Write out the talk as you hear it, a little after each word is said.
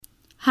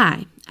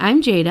Hi,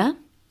 I'm Jada.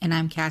 And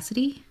I'm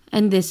Cassidy.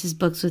 And this is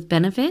Books with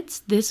Benefits.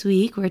 This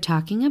week we're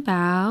talking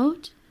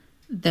about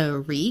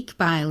The Rycke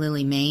by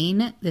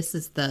Mayne. This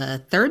is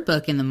the third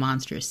book in the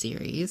Monsters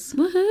series.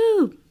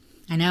 Woohoo!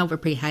 I know, we're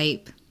pretty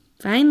hype.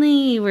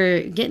 Finally,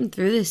 we're getting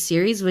through this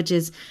series, which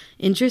is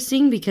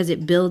interesting because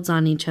it builds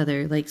on each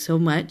other like so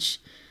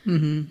much.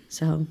 Mm-hmm.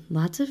 So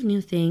lots of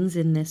new things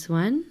in this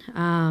one.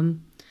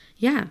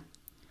 Yeah.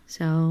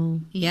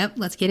 So. Yep,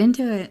 let's get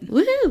into it.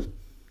 Woohoo!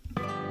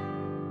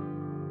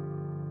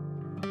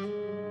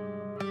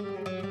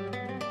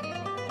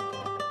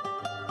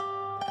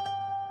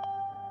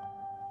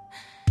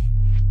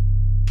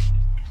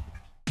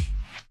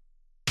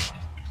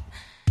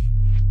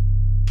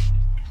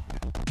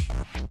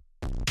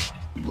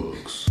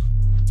 Books.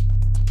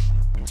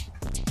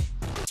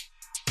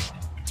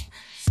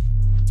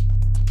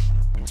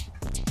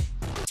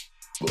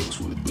 Books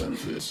with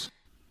Benefits.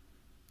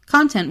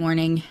 Content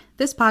warning.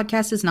 This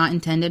podcast is not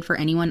intended for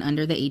anyone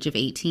under the age of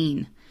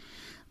 18.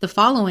 The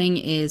following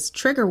is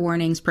trigger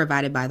warnings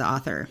provided by the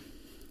author.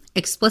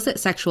 Explicit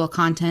sexual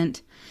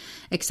content,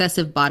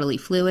 excessive bodily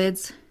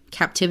fluids,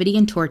 captivity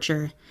and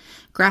torture,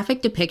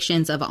 graphic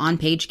depictions of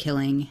on-page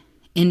killing,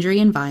 injury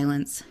and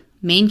violence,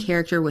 main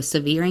character with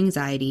severe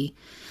anxiety,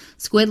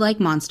 squid-like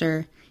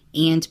monster,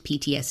 and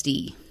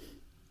PTSD.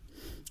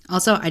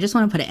 Also, I just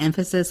want to put an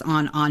emphasis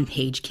on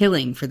on-page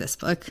killing for this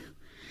book.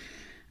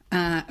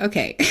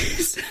 Okay,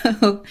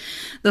 so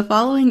the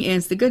following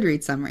is the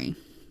Goodreads summary.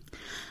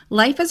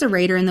 Life as a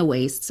raider in the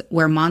wastes,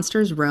 where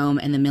monsters roam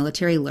and the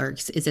military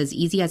lurks, is as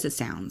easy as it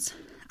sounds.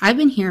 I've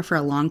been here for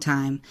a long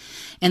time,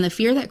 and the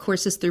fear that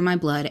courses through my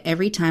blood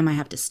every time I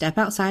have to step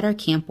outside our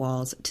camp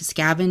walls to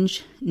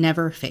scavenge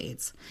never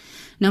fades.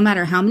 No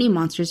matter how many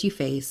monsters you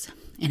face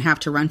and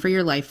have to run for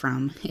your life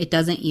from, it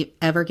doesn't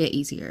ever get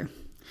easier.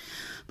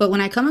 But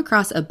when I come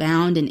across a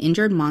bound and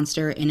injured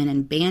monster in an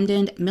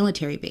abandoned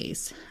military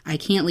base, I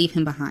can't leave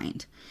him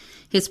behind.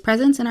 His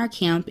presence in our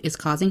camp is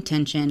causing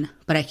tension,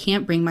 but I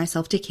can't bring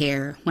myself to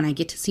care when I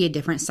get to see a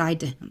different side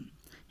to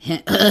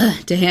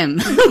him.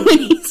 When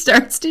he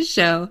starts to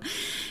show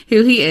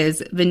who he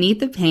is beneath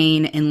the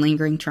pain and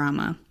lingering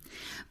trauma.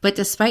 But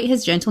despite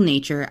his gentle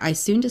nature, I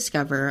soon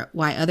discover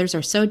why others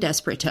are so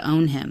desperate to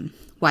own him,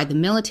 why the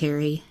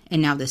military,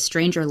 and now this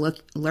stranger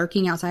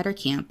lurking outside our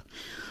camp,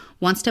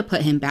 wants to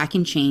put him back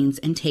in chains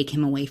and take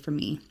him away from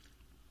me.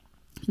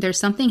 There's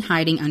something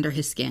hiding under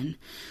his skin,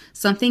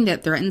 something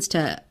that threatens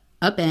to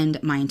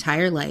upend my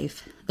entire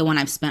life, the one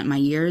I've spent my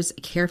years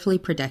carefully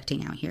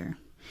protecting out here.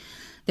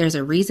 There's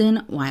a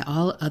reason why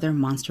all other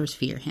monsters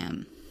fear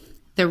him.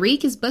 The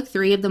Rycke is book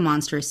 3 of the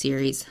Monsters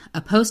series, a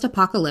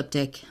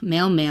post-apocalyptic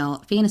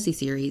male-male fantasy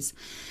series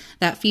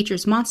that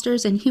features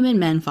monsters and human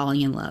men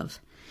falling in love.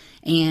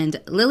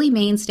 And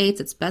Mayne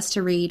states it's best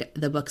to read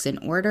the books in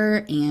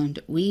order, and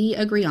we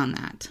agree on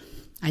that.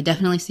 I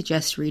definitely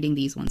suggest reading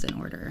these ones in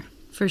order.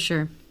 For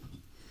sure.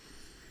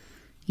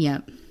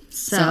 Yep.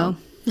 So.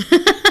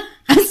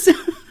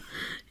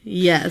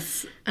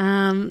 Yes.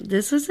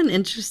 This was an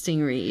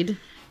interesting read.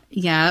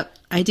 Yeah,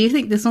 I do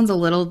think this one's a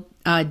little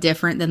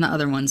different than the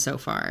other ones so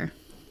far.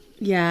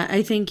 Yeah,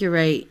 I think you're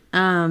right.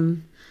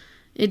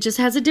 It just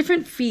has a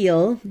different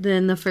feel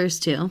than the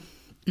first two.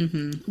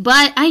 Mm-hmm.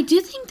 But I do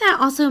think that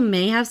also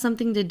may have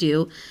something to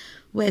do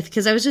with,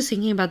 because I was just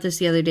thinking about this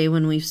the other day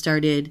when we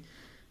started,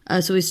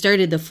 so we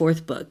started the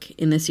 4th book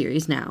in the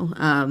series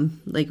now.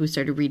 We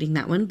started reading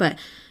that one, but,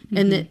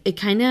 and it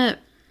kind of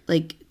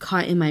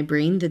caught in my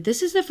brain that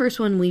this is the first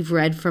one we've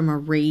read from a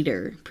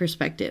raider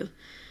perspective.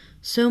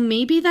 So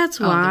maybe that's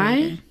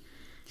why.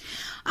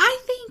 I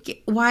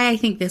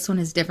think this one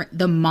is different.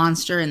 The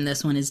monster in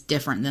this one is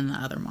different than the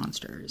other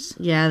monsters.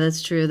 Yeah,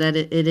 that's true. That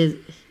it is.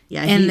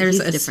 Yeah, and there's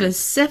a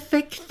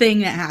specific thing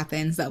that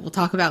happens that we'll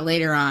talk about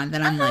later on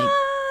that I'm like,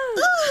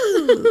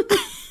 ooh.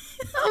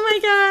 Oh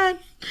my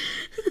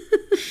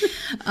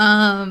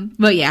god.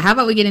 But yeah, how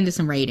about we get into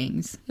some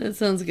ratings? That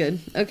sounds good.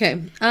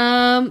 Okay.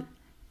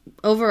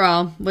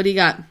 Overall, what do you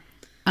got?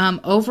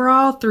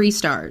 Overall, 3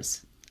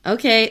 stars.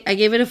 Okay, I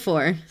gave it a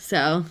 4.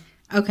 So.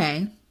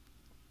 Okay.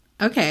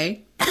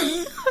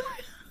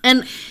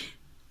 And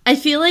I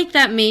feel like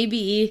that may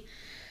be,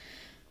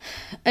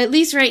 at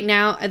least right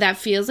now, that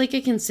feels like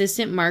a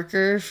consistent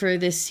marker for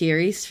this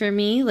series for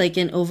me. Like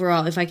an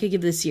overall, if I could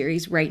give this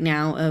series right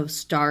now a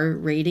star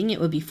rating, it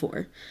would be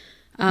 4.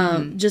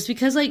 Just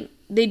because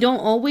they don't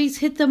always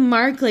hit the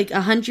mark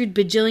 100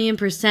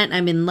 bajillion%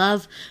 I'm in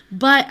love,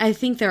 but I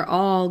think they're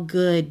all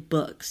good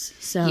books.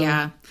 So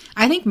yeah,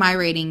 I think my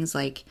ratings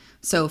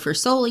so for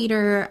Soul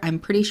Eater, I'm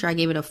pretty sure I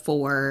gave it a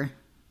 4.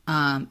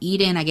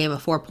 Eden, I gave a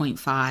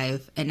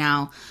 4.5, and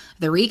now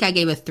The Rycke, I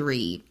gave a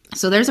 3.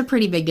 So there's a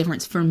pretty big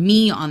difference for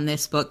me on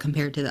this book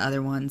compared to the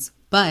other ones,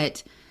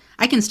 but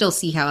I can still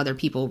see how other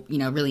people,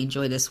 really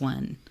enjoy this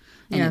one,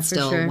 and it's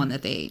still one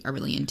that they are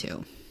really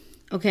into.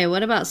 Okay,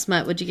 what about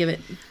Smut? What'd you give it?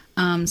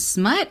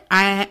 Smut,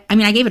 I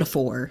gave it a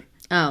 4.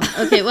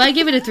 Oh, okay. Well, I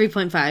gave it a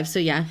 3.5, so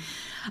yeah.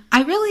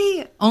 I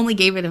really only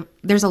gave it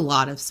there's a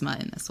lot of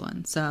smut in this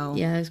one, so.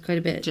 Yeah, there's quite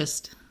a bit.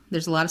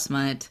 There's a lot of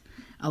smut,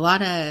 a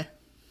lot of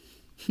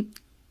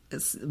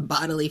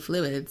bodily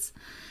fluids.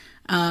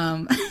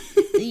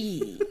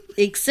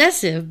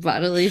 Excessive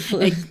bodily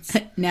fluids.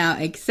 Now,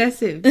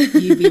 excessive,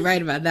 you'd be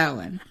right about that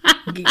one.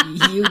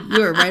 You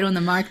were right on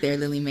the mark there,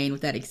 Lily Mayne,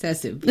 with that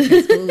excessive,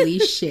 because holy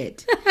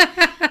shit.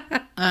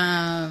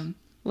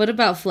 What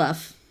about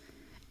Fluff?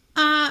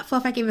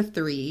 Fluff, I gave a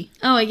 3.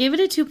 Oh, I gave it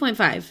a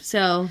 2.5.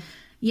 So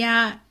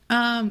yeah,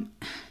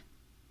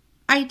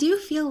 I do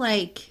feel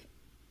like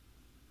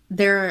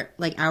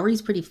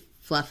Auri's pretty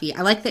fluffy.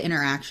 I like the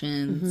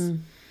interactions.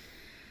 Mm-hmm.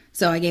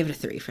 So I gave it a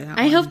 3 for that one.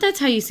 I hope that's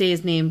how you say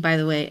his name, by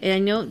the way. I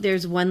know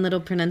there's one little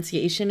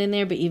pronunciation in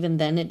there, but even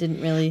then it didn't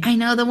really... I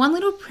know, the one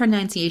little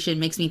pronunciation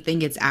makes me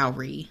think it's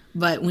Auri.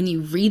 But when you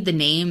read the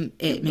name,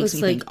 it makes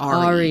me think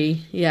Ari.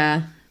 Ari,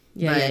 yeah.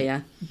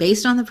 Yeah.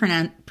 Based on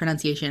the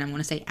pronunciation, I'm going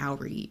to say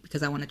Auri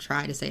because I want to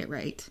try to say it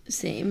right.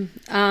 Same.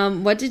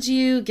 What did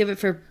you give it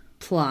for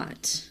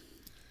plot?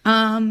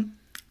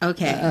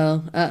 Okay.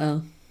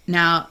 Uh-oh.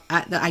 Now,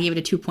 I gave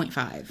it a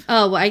 2.5.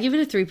 Oh, well, I give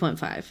it a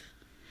 3.5.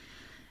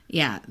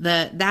 Yeah,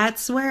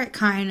 that's where it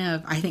kind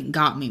of, I think,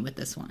 got me with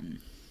this one.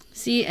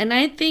 See, and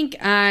I think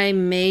I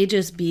may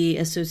just be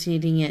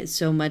associating it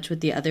so much with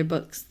the other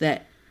books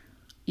that,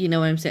 you know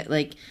what I'm saying?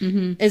 Like,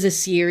 as a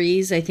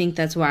series, I think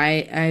that's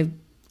why I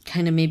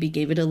kind of maybe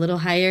gave it a little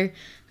higher.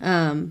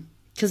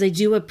 Because I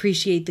do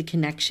appreciate the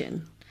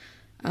connection.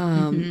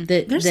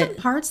 There's some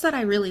parts that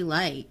I really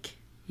like.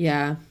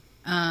 Yeah.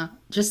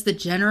 Just the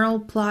general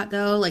plot,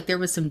 though, like there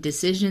was some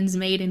decisions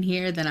made in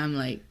here that I'm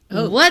like,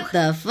 oh, what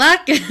the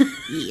fuck?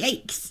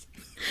 Yikes.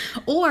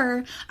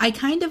 Or I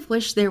kind of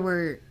wish there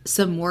were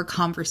some more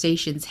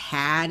conversations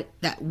had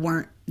that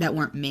weren't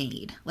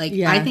made. Like,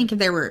 yeah. I think if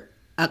there were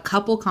a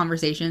couple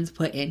conversations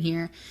put in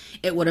here,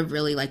 it would have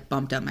really like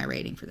bumped up my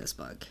rating for this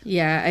book.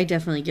 Yeah, I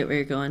definitely get where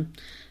you're going.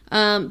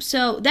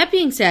 So that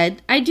being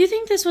said, I do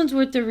think this one's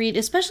worth the read,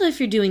 especially if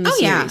you're doing the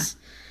series.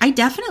 Yeah. It's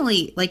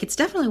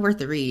definitely worth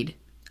the read.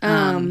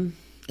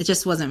 It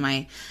just wasn't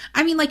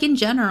in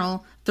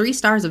general, 3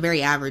 stars a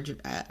very average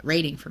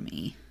rating for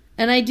me.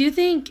 And I do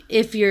think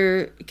if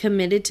you're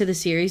committed to the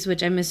series,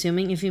 which I'm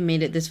assuming if you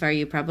made it this far,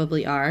 you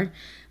probably are,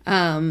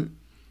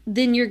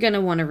 then you're going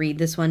to want to read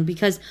this one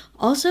because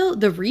also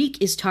the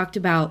Rycke is talked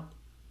about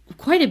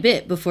quite a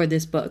bit before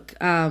this book,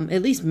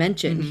 at least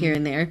mentioned here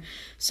and there.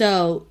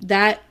 So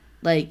that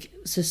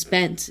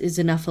suspense is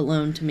enough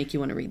alone to make you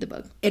want to read the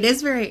book. It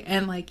is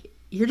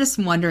you're just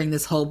wondering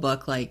this whole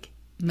book,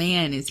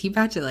 man, is he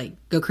about to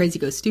go crazy,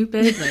 go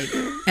stupid?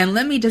 And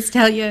let me just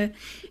tell you,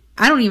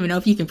 I don't even know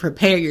if you can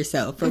prepare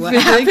yourself for what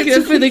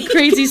happens for the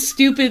crazy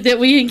stupid that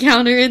we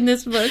encounter in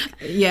this book.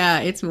 Yeah,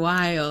 it's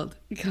wild.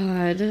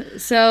 God.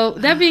 So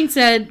that being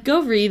said,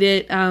 go read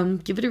it.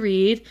 Give it a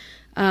read.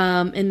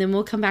 And then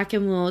we'll come back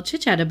and we'll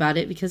chit chat about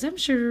it because I'm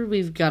sure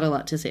we've got a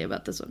lot to say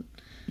about this one.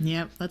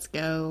 Yep, let's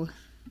go.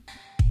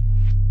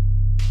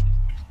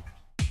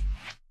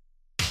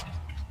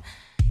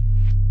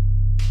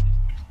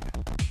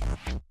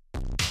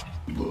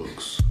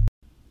 Books.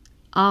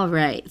 All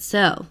right,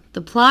 so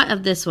the plot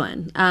of this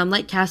one,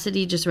 like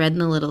Cassidy just read in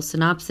the little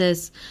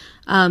synopsis,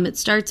 it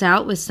starts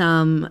out with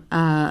some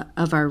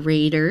of our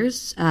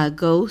raiders.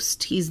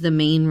 Ghost, he's the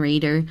main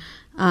raider,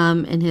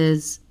 and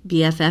his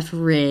BFF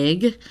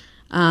Rig.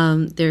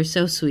 They're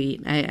so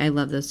sweet. I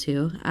love those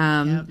two.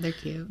 Yeah, they're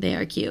cute. They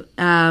are cute.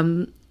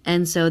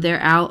 And so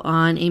they're out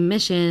on a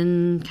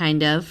mission,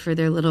 kind of, for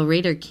their little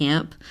raider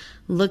camp,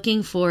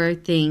 looking for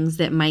things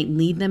that might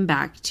lead them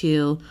back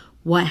to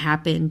what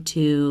happened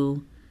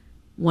to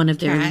one of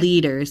their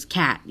leaders,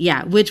 Cat.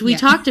 Yeah, which we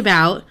talked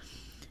about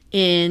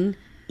in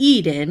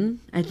Eden.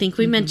 I think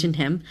we mentioned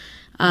him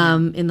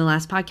in the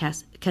last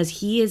podcast because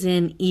he is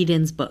in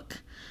Eden's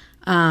book,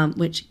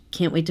 which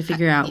can't wait to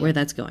figure out where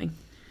that's going.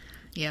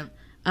 Yep.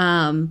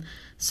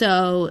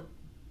 So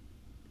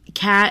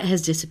Cat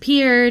has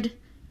disappeared.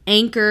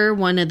 Anchor,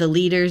 one of the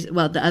leaders,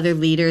 the other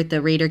leader at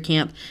the raider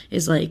camp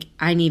is like,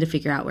 I need to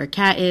figure out where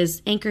Cat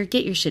is. Anchor,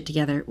 get your shit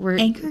together.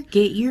 Anchor,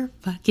 get your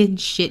fucking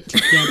shit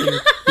together,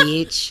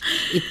 bitch.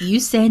 If you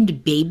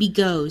send Baby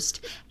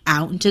Ghost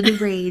out into the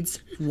raids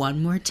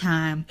one more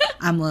time,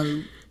 I'm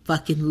gonna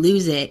fucking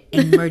lose it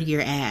and murder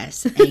your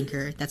ass,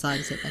 Anchor. That's all I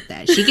can say about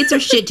that. She gets her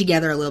shit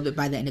together a little bit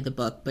by the end of the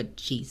book, but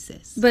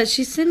Jesus. But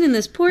she's sending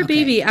this poor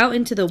baby out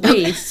into the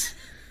waste.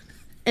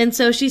 And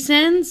so she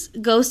sends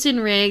Ghost and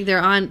Rig.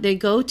 They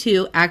go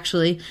to,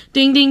 actually,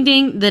 ding, ding,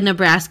 ding, the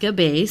Nebraska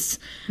base.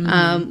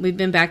 We've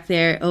been back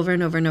there over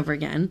and over and over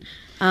again.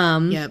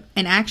 Yep.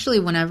 And actually,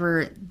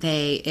 whenever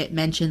it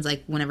mentions,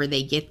 whenever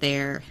they get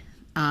there,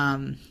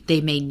 they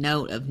made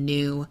note of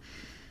new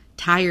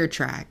tire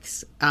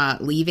tracks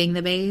leaving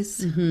the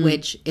base,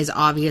 which is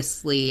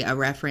obviously a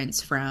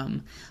reference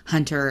from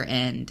Hunter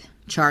and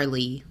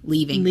Charlie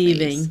leaving the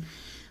base.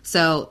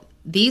 So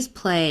these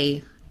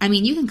play...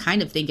 you can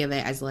kind of think of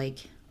it as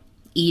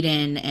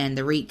Eden and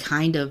the Rycke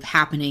kind of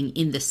happening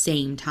in the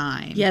same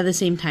time. Yeah, the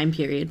same time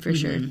period for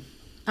sure.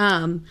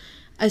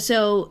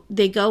 So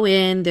they go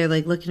in, they're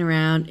looking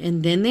around,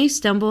 and then they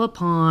stumble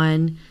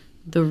upon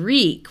the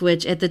Rycke,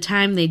 which at the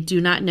time they do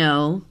not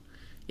know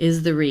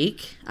is the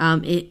Rycke.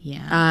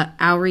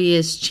 Auri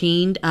is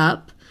chained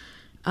up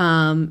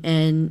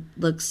and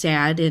looks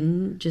sad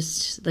and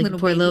just like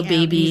poor little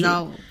baby. He's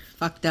all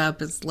fucked up.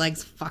 His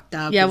legs fucked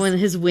up. Yeah, when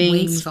his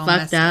wings all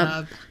fucked messed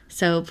up.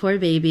 So poor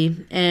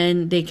baby.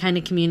 And they kind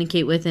of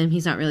communicate with him.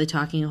 He's not really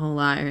talking a whole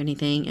lot or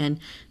anything. And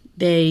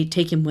they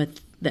take him with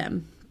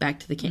them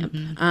back to the camp.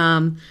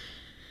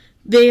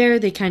 There,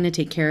 they kind of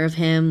take care of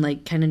him,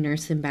 like kind of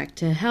nurse him back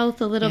to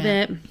health a little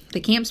bit. The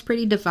camp's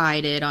pretty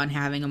divided on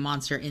having a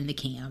monster in the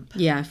camp.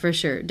 Yeah, for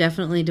sure.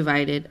 Definitely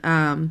divided.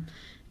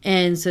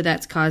 And so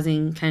that's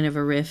causing kind of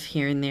a riff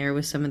here and there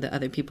with some of the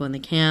other people in the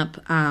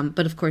camp.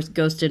 But of course,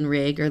 Ghost and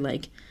Rig are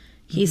like,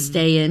 he's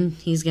staying.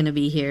 He's going to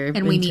be here.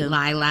 And we meet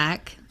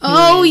Lilac.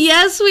 Oh,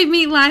 yes, we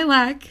meet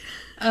Lilac.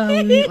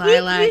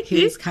 Lilac,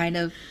 who's kind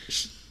of...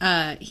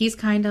 he's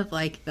kind of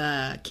like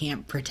the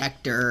camp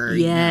protector.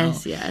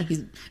 Yes, yeah.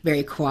 He's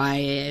very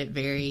quiet,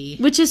 very...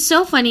 Which is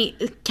so funny.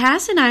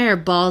 Cass and I are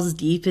balls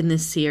deep in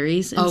this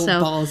series. And so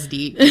balls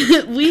deep.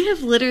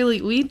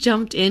 we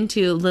jumped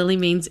into Lily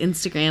Mayne's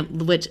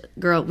Instagram, which,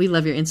 girl, we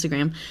love your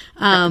Instagram.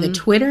 The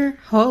Twitter?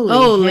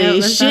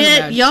 Holy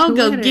shit. Y'all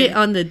Twitter. Go get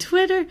on the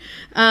Twitter.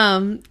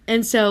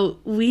 And so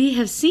we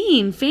have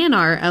seen fan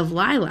art of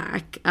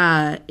Lilac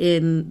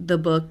in the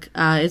book.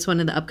 It's one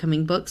of the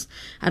upcoming books.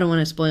 I don't want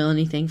to spoil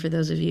anything for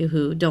those of you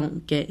who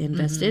don't get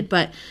invested,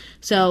 but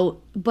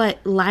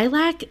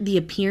Lilac, the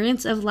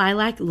appearance of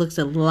Lilac looks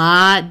a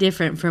lot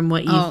different from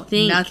what you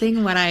think.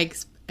 Nothing what I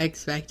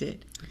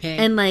expected. Okay.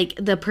 And like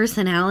the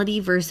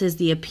personality versus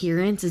the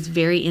appearance is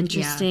very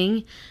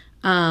interesting.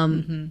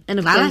 And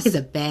of Lilac course, is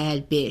a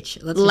bad bitch.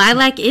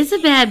 Lilac is a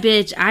bad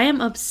bitch. I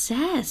am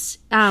obsessed.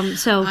 I'm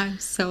so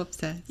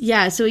obsessed.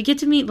 Yeah, so we get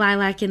to meet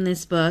Lilac in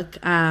this book.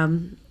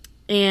 And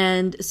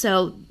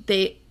so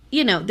they,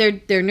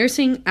 they're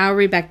nursing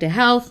Auri back to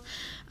health.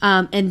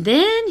 And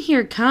then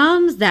here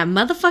comes that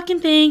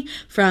motherfucking thing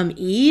from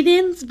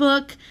Eden's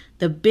book,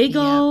 the big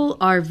old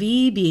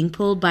RV being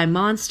pulled by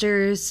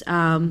monsters.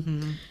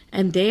 And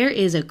there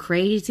is a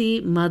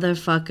crazy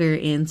motherfucker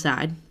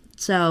inside.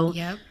 So,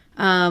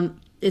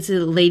 it's a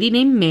lady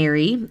named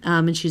Mary,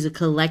 and she's a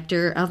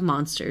collector of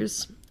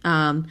monsters.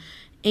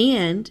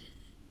 And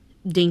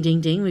ding,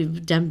 ding, ding,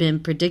 we've been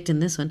predicting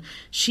this one.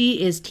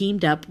 She is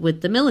teamed up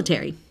with the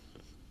military.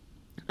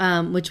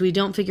 Which we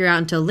don't figure out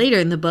until later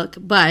in the book,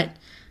 but,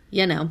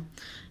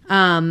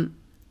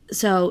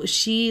 so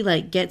she,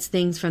 like, gets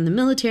things from the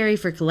military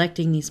for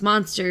collecting these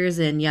monsters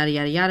and yada,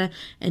 yada, yada,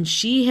 and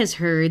she has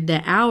heard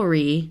that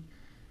Auri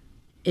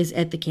is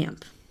at the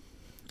camp,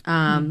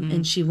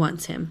 and she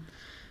wants him.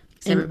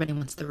 And everybody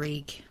wants the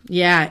Rycke.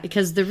 Yeah,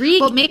 because the Rycke...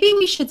 Well, maybe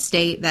we should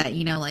state that,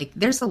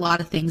 there's a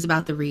lot of things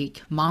about the Rycke.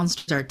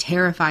 Monsters are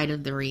terrified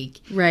of the Rycke.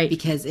 Right.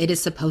 Because it is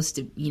supposed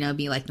to,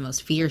 be like the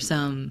most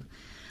fearsome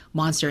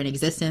monster in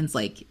existence.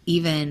 Like,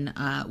 even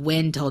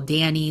Wynn told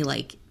Danny,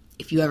 like,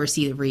 if you ever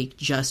see the Rycke,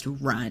 just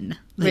run.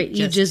 Like, right,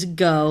 you just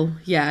go.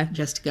 Yeah.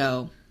 Just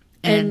go.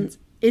 And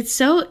it's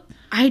so...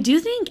 I do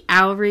think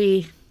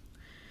Auri...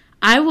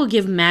 I will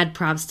give mad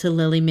props to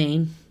Lily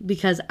Mayne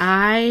because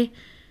I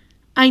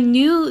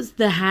knew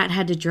the hat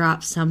had to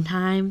drop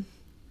sometime.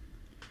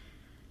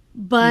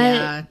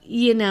 But,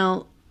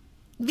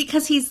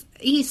 because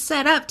he's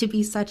set up to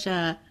be such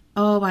a...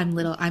 Oh,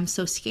 I'm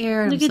so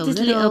scared. Look I'm at so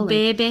this little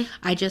baby.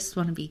 I just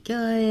want to be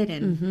good,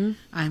 and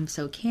I'm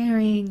so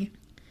caring.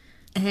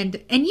 And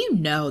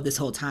this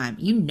whole time,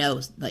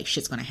 like,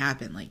 shit's going to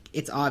happen. Like,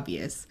 it's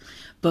obvious.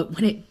 But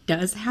when it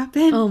does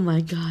happen... Oh, my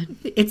God.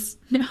 It's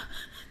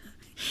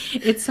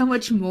so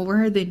much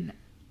more than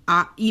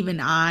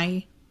even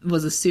I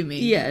was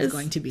assuming it was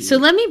going to be. So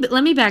let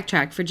me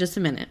backtrack for just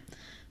a minute.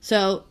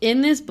 So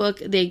in this book,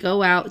 they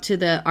go out to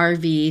the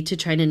RV to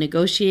try to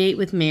negotiate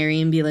with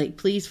Mary and be like,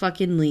 please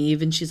fucking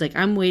leave. And she's like,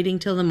 I'm waiting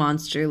till the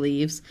monster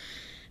leaves.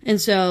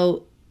 And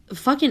so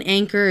fucking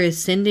Anchor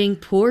is sending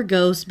poor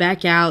Ghost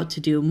back out to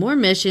do more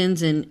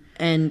missions.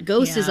 And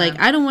Ghost is like,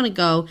 I don't want to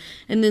go.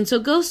 And then so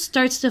Ghost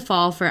starts to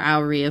fall for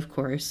Auri, of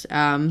course.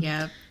 And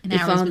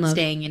Auri's been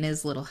staying in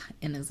his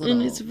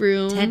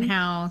room, tent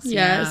house.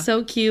 Yeah,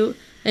 so cute.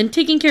 And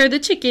taking care of the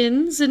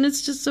chickens. And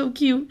it's just so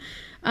cute.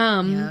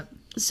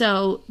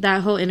 So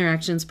that whole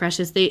interaction's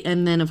precious.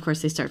 And then of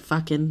course they start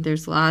fucking.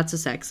 There's lots of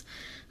sex.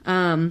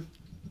 And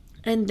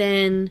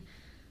then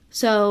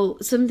so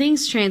some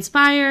things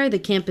transpire. The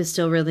camp is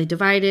still really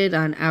divided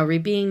on Auri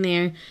being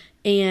there.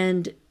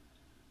 And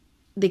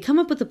they come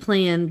up with a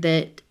plan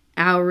that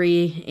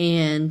Auri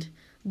and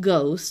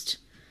Ghost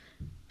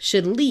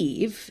should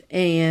leave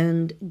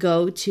and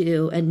go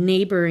to a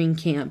neighboring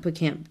camp, a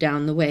camp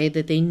down the way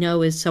that they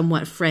know is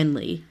somewhat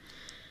friendly.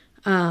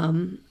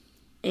 And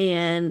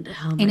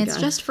it's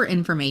just for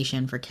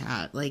information for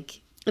Kat.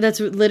 Like,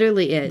 that's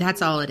literally it.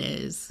 That's all it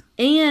is.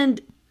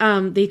 And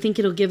they think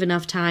it'll give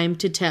enough time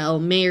to tell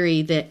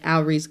Mary that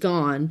Auri's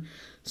gone,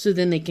 so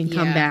then they can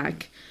come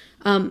back.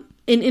 And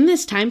in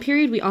this time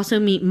period, we also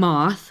meet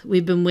Moth.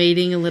 We've been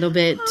waiting a little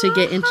bit to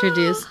get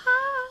introduced.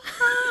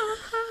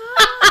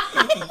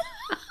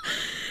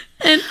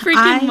 And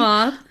freaking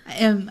Moth. I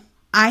am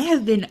I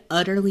have been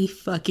utterly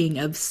fucking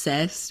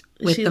obsessed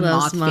with She the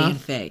loves Moth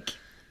Moth. fanfic.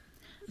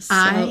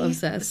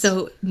 Obsessed.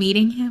 So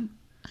meeting him,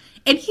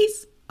 and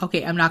he's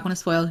okay. I'm not going to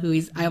spoil who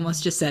he's. I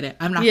almost just said it.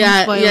 I'm not going to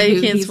Yeah, spoil yeah, you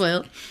who can't he's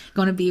spoil.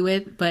 going to be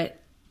with.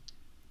 But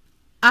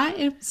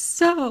I'm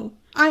so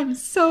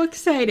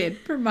excited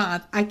for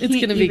Moth. I can't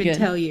gonna be even good.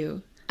 tell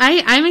you.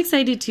 I'm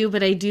excited too,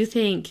 but I do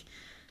think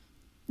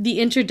the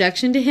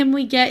introduction to him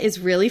we get is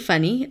really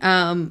funny.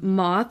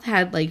 Moth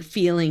had like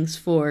feelings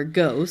for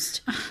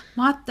Ghost,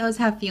 Moth does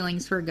have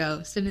feelings for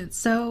Ghost, and it's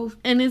so.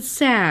 and it's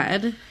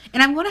sad.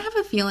 And I'm going to have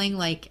a feeling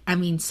like, I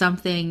mean,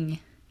 something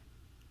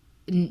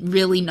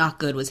really not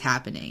good was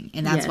happening.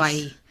 And that's Yes.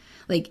 why,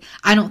 like,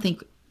 I don't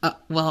think,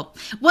 well,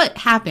 what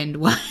happened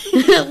was,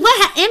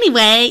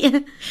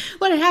 Anyway,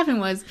 what had happened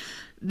was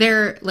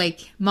they're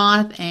like,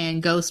 Moth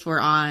and Ghost were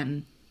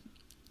on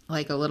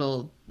like a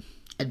little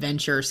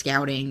adventure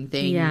scouting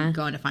thing, Yeah.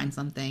 going to find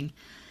something.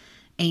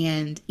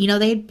 And, you know,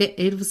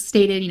 it was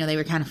stated, you know, they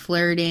were kind of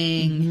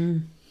flirting. Mm-hmm.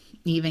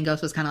 Even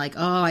Ghost was kind of like,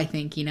 oh, I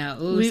think, you know,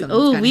 we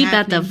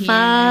about to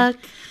fuck.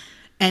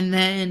 And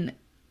then,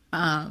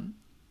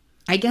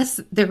 I guess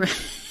there were,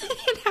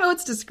 and how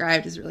it's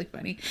described is really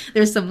funny.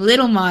 There's some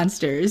little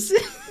monsters,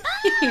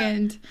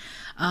 and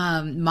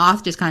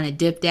Moth just kind of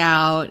dipped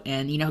out,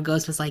 and you know,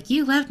 Ghost was like,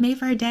 "You left me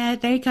for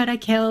dead. They could have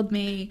killed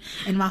me,"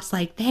 and Moth's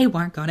like, "They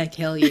weren't gonna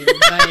kill you."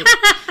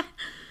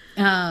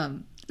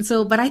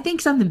 But, but I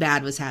think something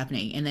bad was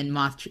happening, and then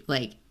Moth,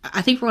 like,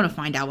 I think we're gonna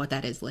find out what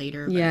that is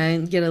later. But, Yeah,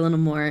 and get a little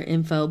more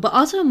info. But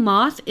also,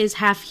 Moth is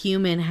half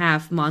human,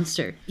 half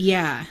monster.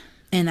 yeah,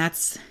 and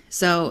that's.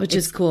 So Which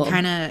it's is cool.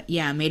 Kind of,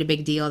 made a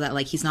big deal that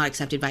like he's not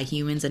accepted by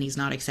humans and he's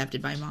not accepted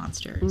by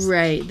monsters.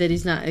 Right, that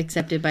he's not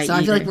accepted by So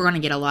either. I feel like we're going to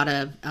get a lot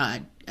of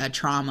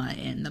trauma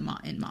in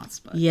Moth's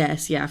book.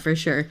 Yes, yeah, for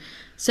sure.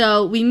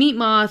 So we meet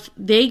Moth.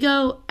 They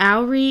go,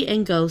 Owry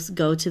and Ghost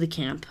go to the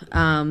camp,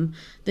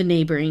 the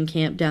neighboring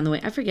camp down the way.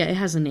 I forget, it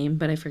has a name,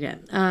 but I forget.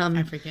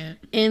 I forget.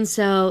 And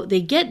so they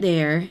get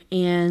there,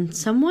 and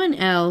someone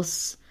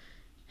else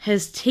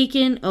has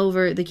taken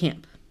over the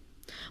camp.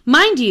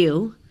 Mind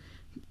you,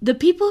 the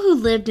people who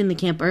lived in the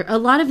camp, a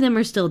lot of them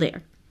are still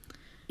there.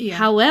 Yeah.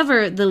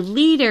 However, the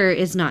leader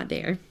is not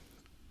there.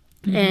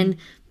 Mm-hmm. And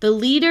the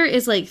leader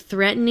is like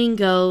threatening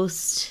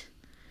Ghost.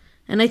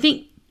 And I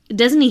think,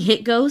 doesn't he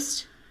hit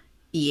Ghost?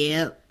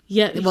 Yeah.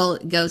 Yeah. Well,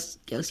 Ghost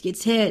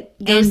gets hit.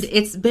 Ghost- And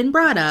it's been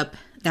brought up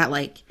that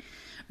like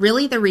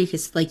really the Rycke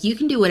is like you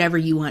can do whatever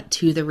you want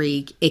to the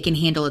Rycke. It can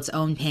handle its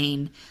own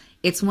pain.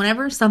 It's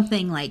whenever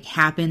something like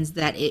happens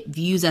that it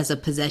views as a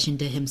possession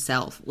to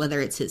himself, whether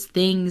it's his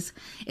things,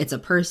 it's a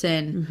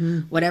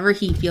person, whatever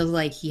he feels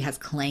like he has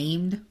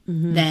claimed,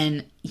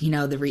 then, you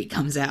know, the Rycke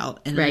comes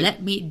out. And Right.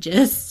 let me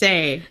just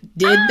say,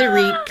 did the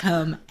Rycke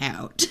come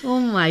out?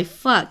 Oh my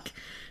fuck.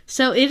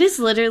 So it is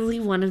literally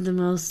one of the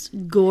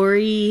most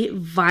gory,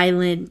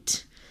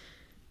 violent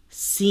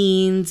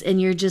scenes.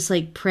 And you're just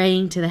like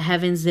praying to the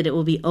heavens that it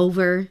will be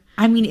over.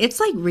 I mean, it's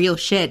like real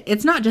shit.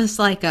 It's not just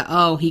like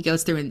he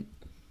goes through and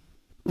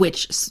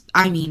which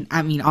I mean,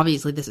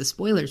 obviously this is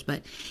spoilers,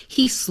 but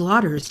he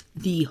slaughters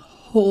the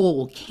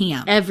whole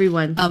camp,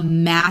 Everyone. a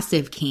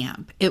massive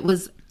camp. It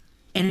was,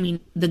 and I mean,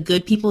 the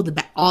good people,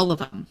 all of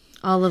them,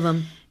 All of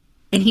them.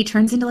 and he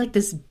turns into like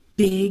this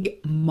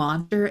big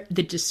monster.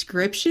 The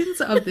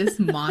descriptions of this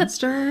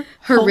monster,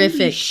 holy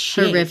Horrific.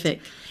 shit. Horrific.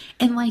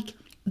 And like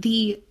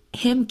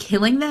him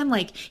killing them,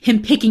 like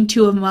him picking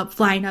two of them up,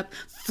 flying up,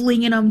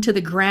 flinging them to the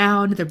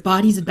ground, their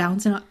bodies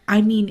bouncing.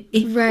 I mean,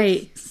 it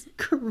Right. was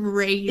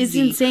crazy. It's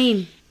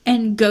insane.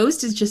 And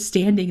Ghost is just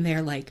standing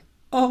there like,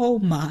 oh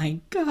my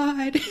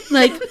God.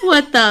 Like,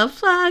 what the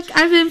fuck?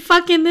 I've been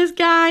fucking this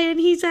guy and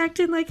he's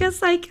acting like a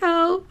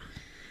psycho.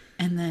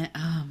 And then,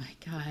 oh my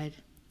God.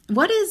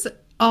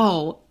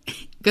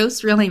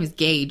 Ghost's real name is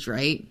Gage,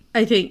 right?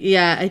 I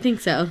think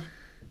so.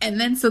 And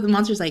then so the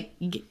monster's like,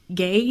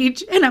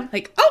 Gage? And I'm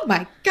like, oh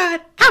my God,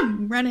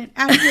 I'm running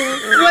out of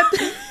here. What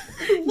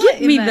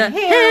Get me the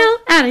hell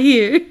out of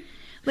here.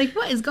 Like,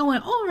 what is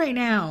going on right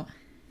now?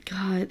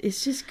 God,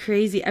 it's just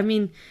crazy. I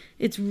mean,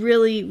 it's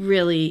really,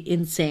 really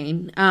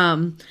insane.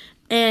 And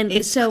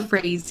It's so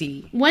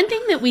crazy. one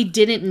thing that we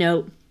didn't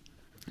note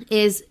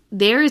is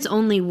there is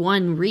only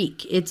one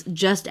Rycke. It's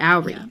just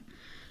Owry.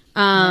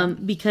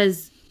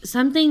 Because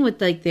something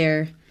with like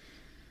their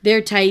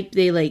type,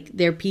 they like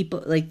their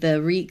people, like the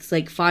Ryckes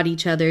like fought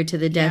each other to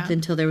the death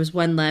until there was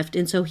one left.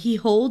 And so he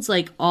holds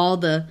like all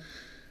the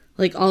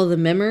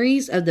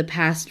memories of the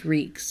past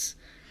Ryckes.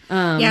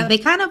 They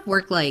kind of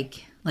work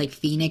like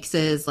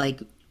phoenixes,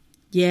 like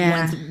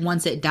Yeah.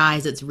 once it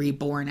dies, it's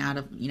reborn out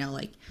of, you know,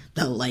 like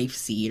the life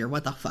seed or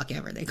what the fuck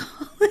ever they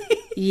call it.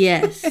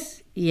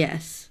 Yes.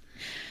 Yes.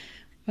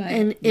 But,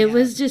 And it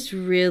was just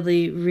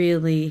really,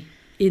 really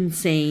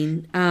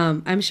insane.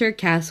 I'm sure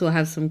Cass will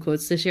have some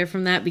quotes to share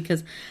from that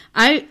because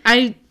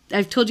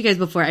I've told you guys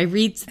before, I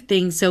read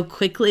things so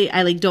quickly,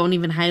 I like don't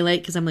even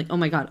highlight because I'm like, oh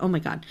my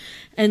God.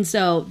 And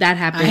so that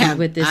happened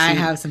with this I scene.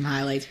 have some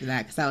highlights for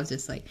that because I was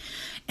just like,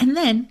 and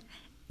then,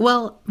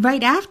 well,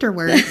 right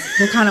afterwards,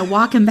 they're kind of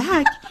walking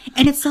back,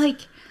 and it's like,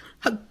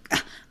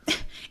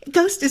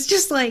 Ghost is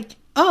just like,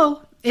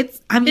 oh,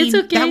 it's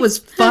okay. That was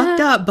fucked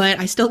up, but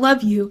I still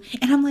love you.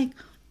 And I'm like,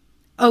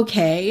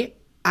 okay,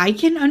 I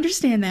can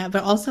understand that,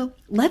 but also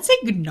let's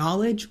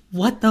acknowledge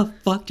what the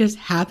fuck just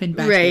happened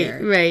back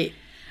there. Right.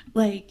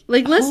 Like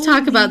let's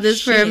talk about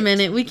this for a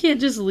minute. We can't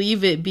just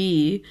leave it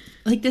be.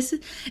 Like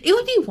it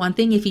would be one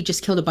thing if he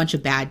just killed a bunch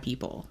of bad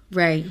people.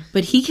 Right.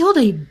 But he killed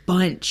a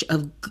bunch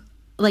of,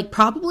 like,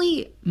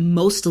 probably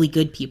mostly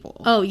good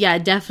people. Oh, yeah,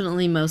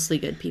 definitely mostly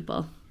good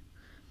people.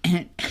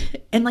 And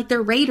like,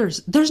 they're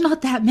raiders. There's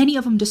not that many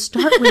of them to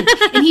start with.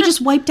 And he just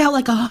wiped out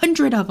like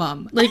 100 of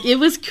them. Like, it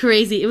was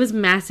crazy. It was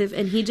massive.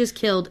 And he just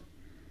killed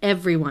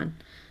everyone.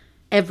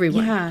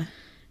 Yeah.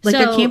 Like,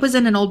 their camp was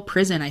in an old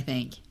prison, I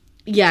think.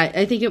 Yeah,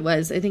 I think it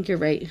was. I think you're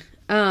right.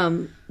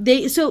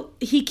 So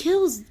he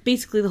kills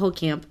basically the whole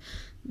camp.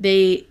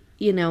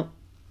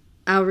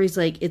 Auri's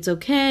like, it's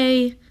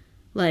okay.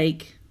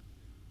 Like,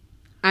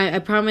 I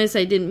promise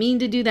I didn't mean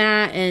to do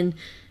that.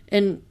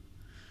 And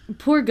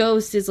poor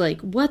Ghost is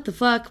like, what the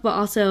fuck? But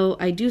also,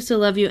 I do still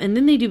love you. And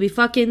then they do be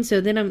fucking,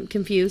 so then I'm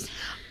confused.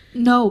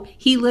 No,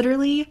 he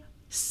literally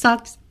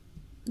sucks.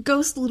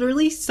 Ghost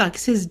literally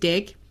sucks his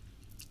dick.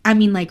 I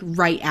mean, like,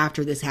 right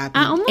after this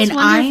happened. I almost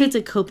wonder if it's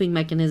a coping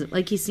mechanism.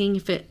 Like, he's seeing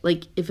if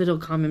it'll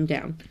calm him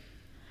down.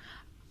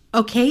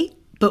 Okay,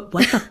 but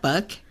what the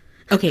fuck?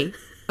 Okay,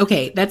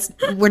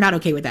 we're not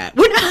okay with that.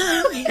 We're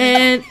not.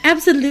 And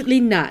absolutely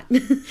not.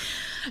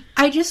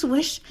 I just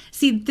wish,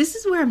 see, this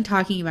is where I'm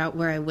talking about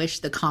where I wish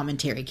the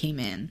commentary came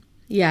in.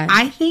 Yeah.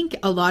 I think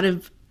a lot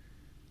of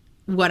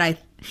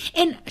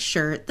and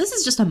sure, this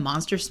is just a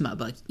monster smut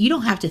book. You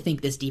don't have to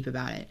think this deep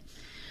about it.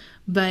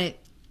 But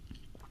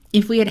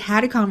if we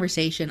had a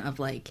conversation of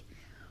like,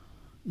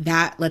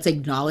 that, let's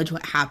acknowledge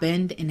what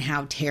happened and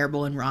how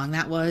terrible and wrong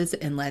that was,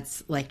 and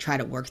let's like try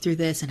to work through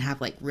this and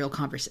have like real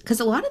conversation. Because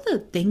a lot of the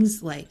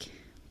things, like,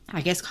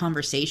 I guess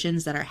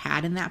conversations that are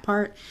had in that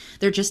part,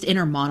 they're just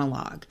inner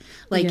monologue.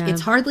 Like,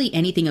 it's hardly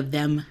anything of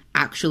them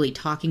actually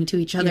talking to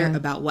each other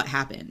about what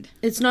happened.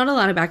 It's not a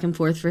lot of back and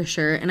forth for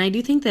sure. And I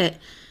do think that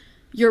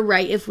you're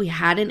right. If we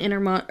had an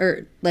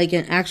or like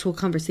an actual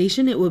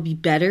conversation, it would be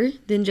better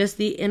than just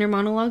the inner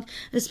monologue.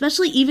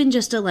 Especially even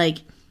just a like,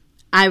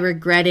 I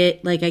regret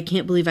it. Like, I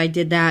can't believe I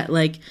did that.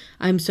 Like,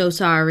 I'm so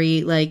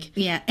sorry. Like,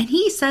 yeah. And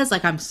he says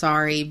like, I'm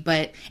sorry,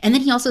 but, and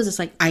then he also is just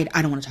like, I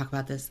don't want to talk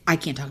about this. I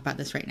can't talk about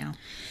this right now.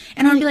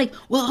 And I'd be like,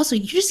 well, also,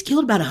 you just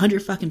killed about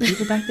 100 fucking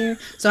people back there.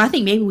 So I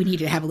think maybe we need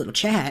to have a little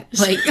chat.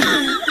 Like,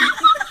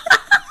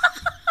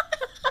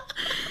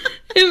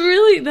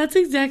 that's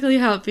exactly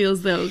how it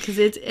feels though. Cause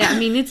it's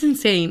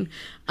insane.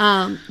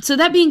 So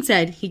that being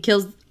said, he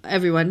kills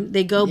everyone.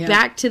 They go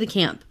back to the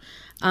camp.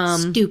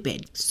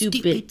 Stupid.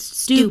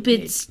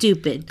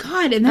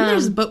 God, and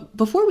then but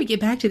before we get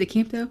back to the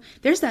camp though,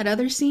 there's that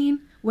other scene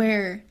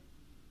where,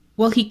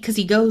 well, he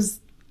goes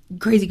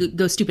crazy,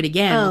 goes stupid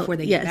again before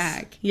they get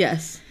back.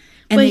 Yes.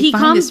 And but he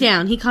calms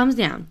down. He calms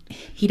down.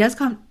 He does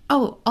calm.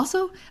 Oh,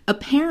 also,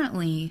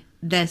 apparently,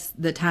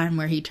 the time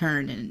where he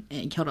turned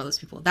and killed all those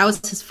people. That was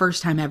his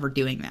first time ever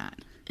doing that.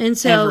 And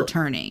so, ever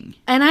turning.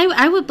 And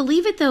I would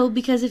believe it though,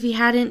 because if he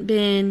hadn't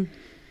been,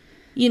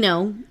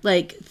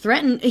 like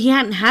threatened, he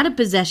hadn't had a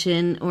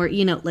possession or,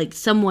 like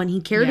someone he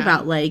cared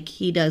about, like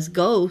he does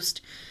Ghost,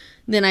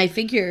 then I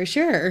figure,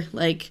 sure,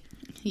 like,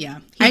 yeah.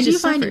 I do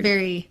find it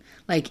very,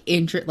 like,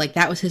 like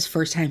that was his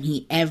first time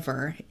he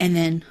ever, and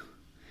then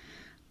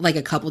like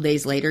a couple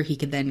days later, he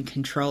could then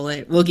control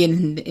it. We'll get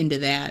into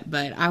that,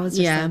 but I was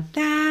just like,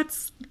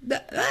 that's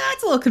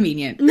a little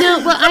convenient. No,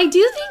 well, I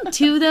do think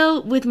too,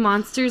 though, with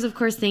monsters, of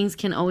course, things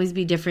can always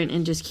be different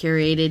and just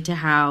curated to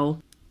how,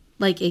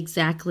 like,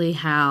 exactly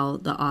how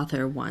the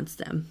author wants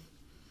them.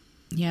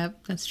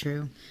 Yep, that's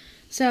true.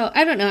 So,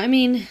 I don't know. I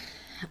mean,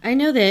 I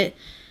know that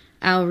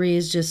Auri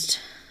is just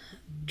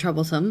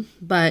troublesome,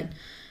 but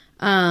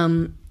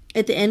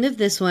at the end of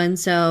this one,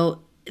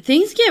 so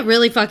things get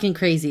really fucking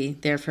crazy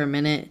there for a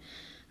minute.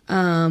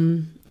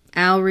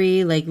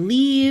 Auri, like,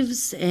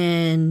 leaves,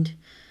 and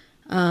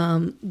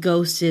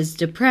Ghost is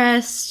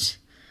depressed,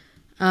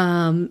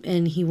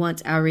 and he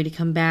wants Auri to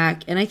come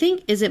back. And I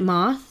think, is it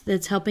Moth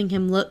that's helping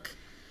him look?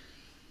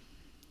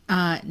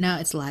 No,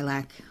 it's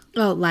Lilac.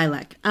 Oh,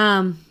 Lilac.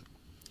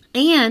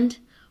 And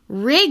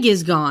Rycke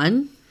is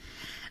gone.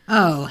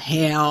 Oh,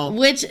 hell.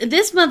 Which,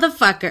 this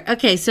motherfucker...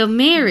 Okay, so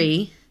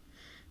Mary,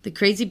 the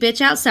crazy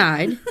bitch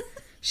outside...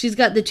 She's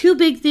got the two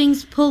big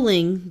things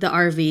pulling the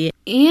RV.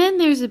 And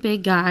there's a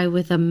big guy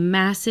with a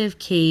massive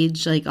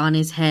cage, like, on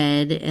his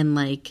head and,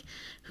 like,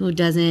 who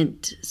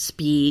doesn't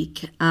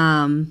speak,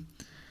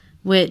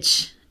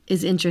 which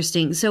is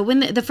interesting. So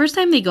when the first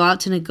time they go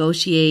out to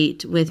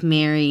negotiate with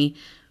Mary,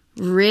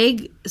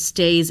 Rycke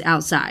stays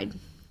outside.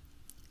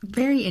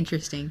 Very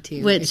interesting,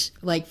 too. Which,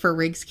 like, for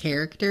Rig's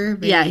character,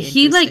 yeah,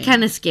 he, like,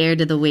 kind of scared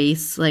to the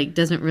waist, like,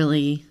 doesn't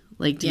really...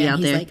 like to be out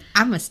there. Like,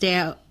 I'm gonna stay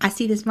out. I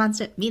see this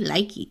monster. Me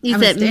like it. He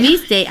said, me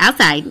stay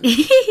outside.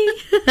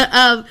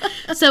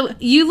 So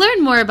you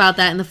learn more about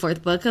that in the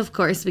fourth book, of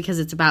course, because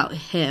it's about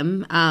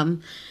him.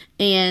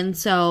 And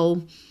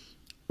so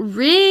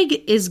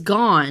Rig is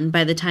gone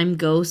by the time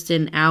Ghost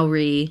and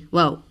Owry,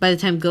 by the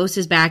time Ghost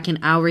is back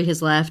and Owry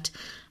has left.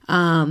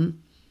 And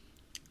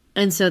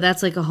so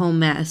that's like a whole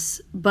mess.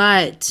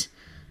 But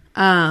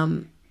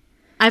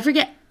I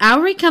forget,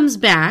 Owry comes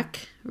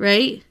back,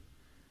 right?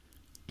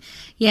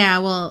 Yeah,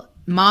 well,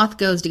 Moth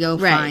goes to go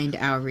find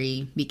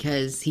Owry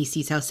because he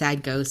sees how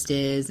sad Ghost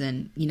is.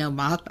 And,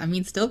 Moth,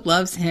 still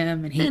loves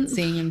him and hates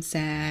seeing him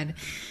sad.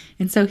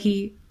 And so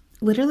he...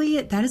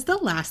 Literally, that is the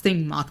last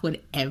thing Moth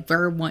would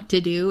ever want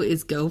to do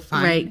is go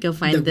find this.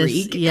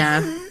 Rycke.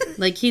 Yeah.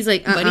 Like, he's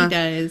like, But he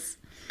does.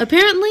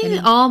 Apparently,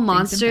 all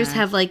monsters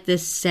have, like,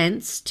 this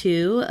sense,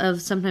 too,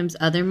 of sometimes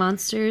other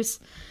monsters.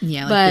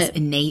 Yeah, like this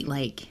innate,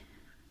 like,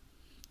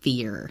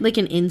 fear. Like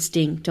an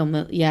instinct,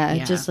 almost.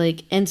 Yeah, just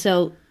like... And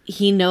so,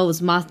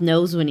 Moth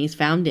knows when he's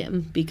found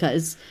him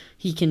because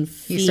he can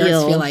feel... He starts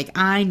to feel like,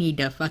 I need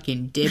to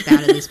fucking dip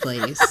out of this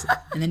place.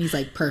 And then he's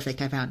like,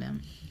 perfect, I found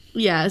him.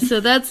 Yeah, so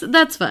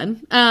that's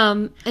fun.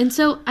 And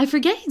so I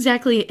forget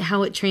exactly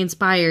how it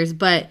transpires,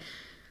 but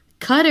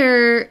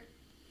Cutter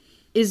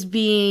is a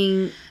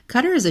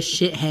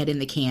shithead in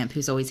the camp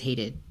who's always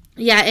hated.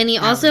 Yeah, and he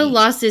also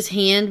lost his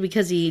hand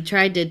because he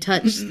tried to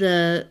touch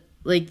the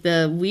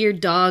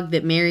weird dog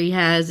that Mary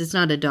has. It's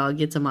not a dog,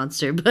 it's a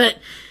monster, but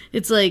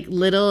it's like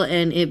little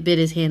and it bit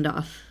his hand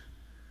off.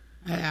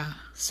 Yeah.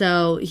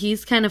 So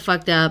he's kind of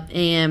fucked up,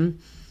 and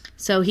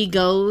so he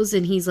goes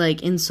and he's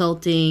like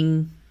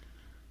insulting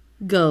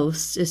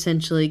Ghost,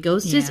 essentially.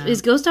 Ghost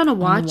is Ghost on a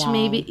watch,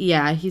 maybe?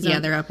 Yeah,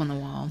 they're up on the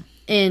wall.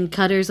 And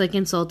Cutter's like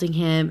insulting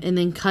him, and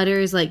then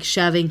Cutter is like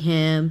shoving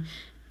him,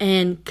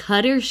 and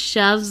Cutter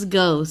shoves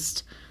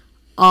Ghost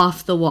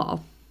off the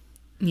wall.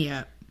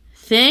 Yeah.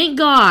 Thank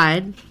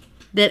God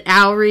that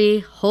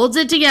Owry holds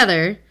it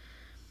together.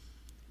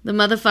 The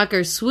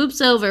motherfucker swoops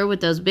over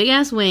with those big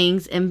ass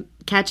wings and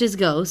catches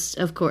Ghost,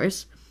 of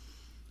course.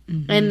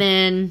 Mm-hmm. And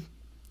then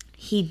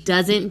he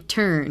doesn't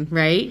turn,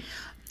 right?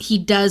 He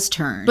does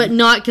turn, but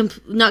not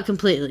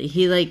completely.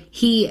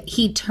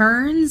 He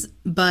turns,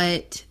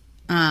 but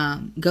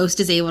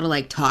Ghost is able to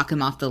like talk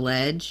him off the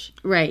ledge.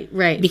 Right.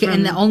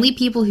 And the only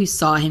people who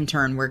saw him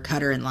turn were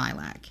Cutter and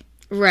Lilac.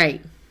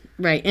 Right.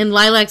 And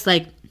Lilac's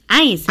like,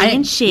 I ain't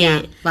seeing shit.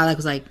 Yeah. Lilac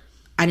was like,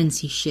 I didn't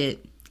see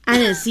shit. I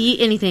didn't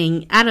see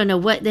anything. I don't know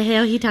what the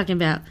hell he talking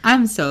about.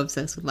 I'm so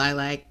obsessed with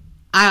Lilac.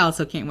 I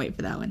also can't wait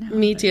for that one now.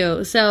 Me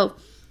too. So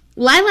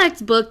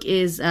Lilac's book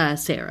is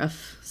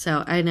Seraph.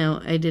 So I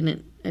know I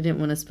didn't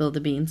want to spill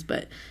the beans,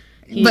 but...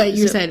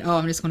 you said,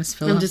 I'm just going to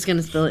spill it. I'm just going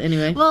to spill it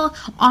anyway. Well,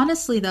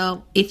 honestly,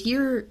 though, if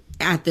you're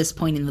at this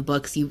point in the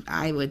books,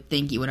 I would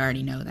think you would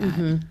already know that.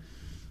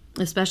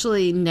 Mm-hmm.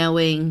 Especially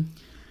knowing,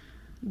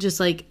 just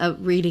like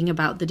reading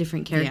about the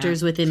different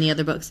characters within the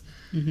other books.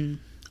 Mm-hmm.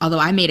 Although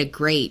I made a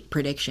great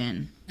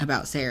prediction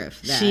about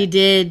Seraph. She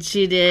did.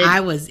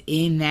 I was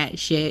in that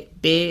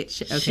shit,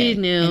 bitch. Okay. She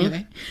knew.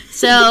 Anyway.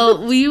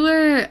 So we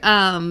were...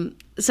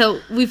 So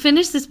we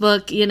finished this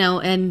book,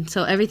 and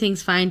so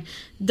everything's fine.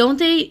 Don't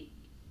they...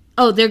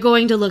 Oh, they're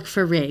going to look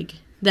for Rig.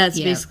 That's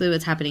basically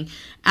what's happening.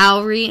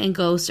 Owry and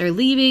Ghost are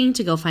leaving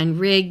to go find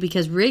Rig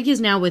because Rig is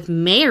now with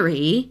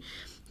Mary,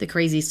 the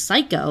crazy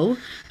psycho,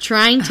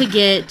 trying to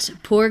get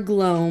poor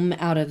Gloam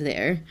out of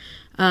there.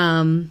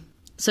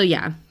 So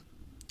yeah.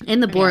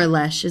 And the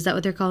Boralesh. Is that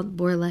what they're called?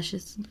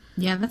 Boraleshes?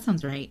 Yeah, that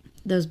sounds right.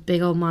 Those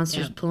big old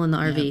monsters pulling the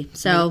RV. Yep.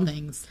 So,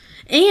 things.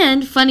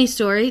 And funny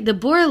story, the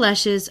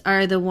Boraleshes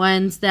are the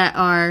ones that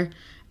are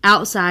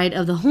outside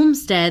of the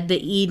homestead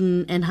that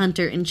Eden and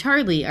Hunter and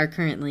Charlie are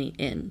currently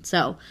in.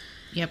 So,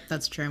 yep,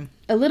 that's true.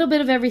 A little bit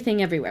of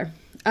everything everywhere.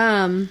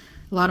 A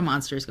lot of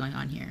monsters going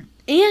on here.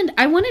 And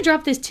I want to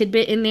drop this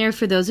tidbit in there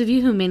for those of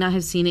you who may not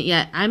have seen it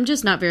yet. I'm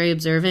just not very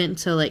observant,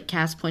 so like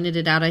Cass pointed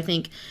it out, I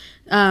think.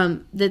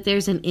 That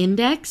there's an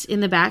index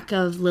in the back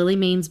of Lily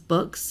Mayne's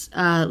books,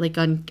 I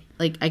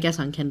guess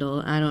on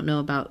Kindle. I don't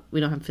know we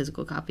don't have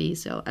physical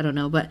copies, so I don't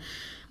know, but,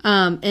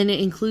 and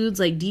it includes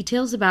like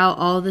details about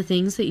all the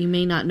things that you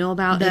may not know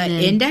about.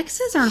 The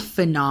indexes are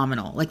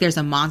phenomenal. Like there's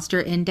a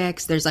monster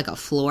index, there's like a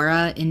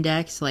flora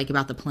index, like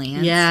about the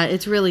plants. Yeah,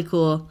 it's really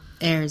cool.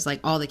 There's like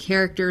all the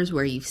characters,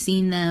 where you've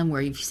seen them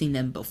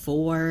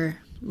before.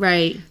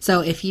 Right.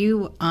 So if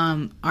you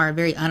are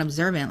very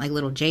unobservant, like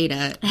little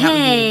Jada, that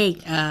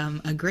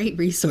would be a great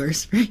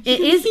resource. It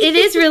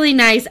is really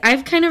nice.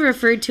 I've kind of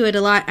referred to it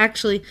a lot.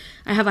 Actually,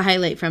 I have a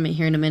highlight from it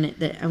here in a minute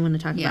that I want to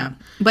talk about.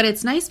 But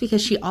it's nice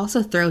because she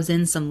also throws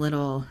in some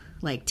little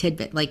like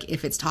tidbit. Like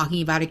if it's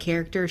talking about a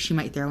character, she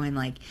might throw in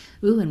like,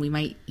 ooh, and we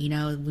might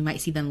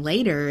see them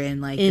later in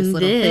like this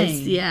little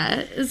thing.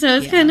 Yeah. So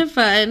it's kind of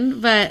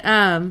fun. But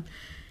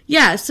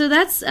so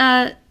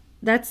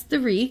that's the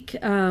Rycke,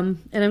 and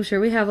I'm sure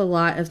we have a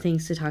lot of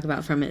things to talk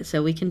about from it,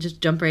 so we can just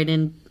jump right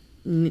in,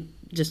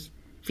 just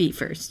feet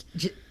first.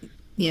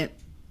 Feet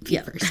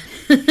first.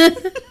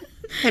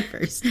 Head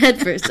first.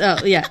 Head first,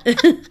 oh, yeah.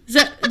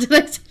 So,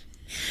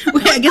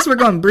 I guess we're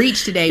going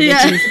breach today,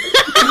 bitches.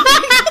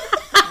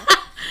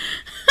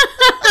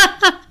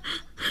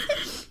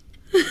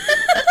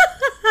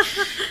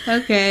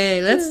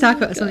 Okay, let's talk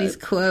about some of these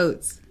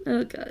quotes.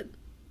 Oh, God.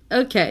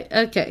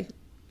 Okay.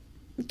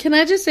 Can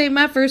I just say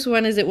my first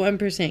one is at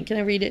 1%? Can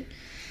I read it?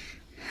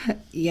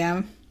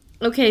 Yeah.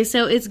 Okay,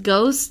 so it's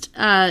Ghost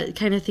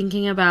kind of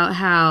thinking about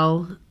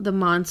how the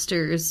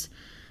monsters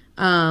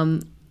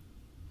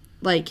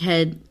like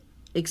had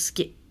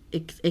escaped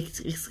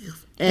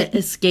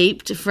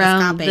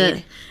from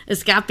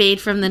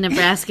escapade from the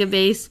Nebraska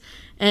base,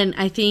 and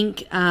I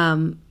think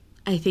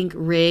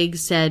Rigg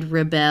said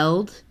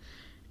rebelled,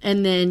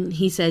 and then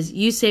he says,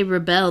 "You say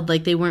rebelled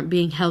like they weren't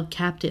being held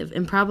captive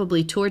and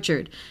probably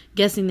tortured,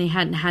 guessing they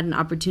hadn't had an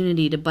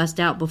opportunity to bust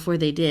out before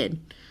they did."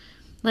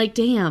 Like,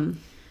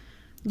 damn,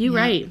 you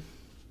right.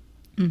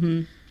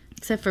 Mm-hmm.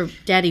 Except for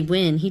Daddy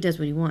Win, he does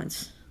what he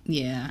wants.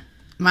 Yeah.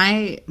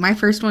 My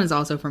first one is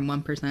also from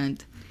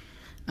 1%.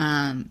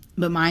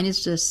 But mine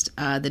is just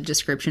the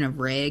description of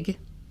Rigg.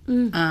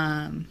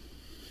 And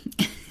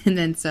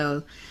then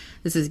so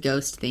this is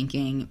Ghost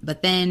thinking.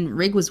 But then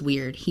Rigg was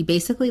weird. He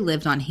basically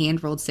lived on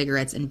hand-rolled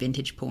cigarettes and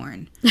vintage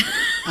porn.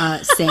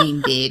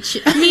 Same,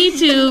 bitch. Me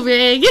too,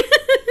 Rigg.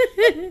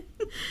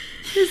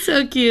 It's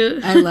so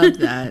cute. I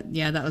loved that.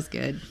 Yeah, that was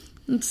good.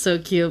 It's so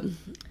cute.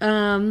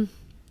 So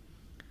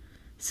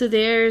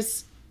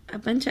there's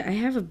I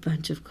have a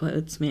bunch of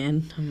quotes,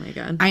 man. Oh my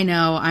God. I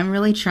know. I'm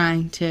really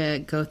trying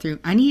to go through.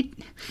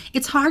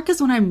 It's hard because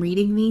when I'm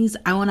reading these,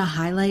 I want to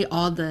highlight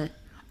all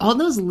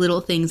those little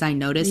things I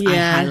notice. Yeah.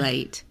 I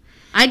highlight.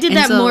 I did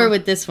that more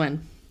with this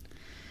one.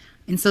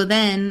 And so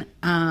then,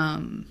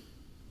 I'm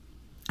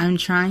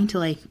trying to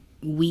like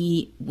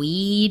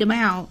weed them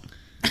out.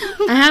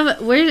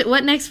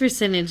 What next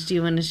percentage do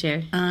you want to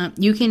share?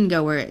 You can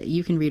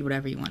read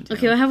whatever you want to.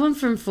 Okay, I have one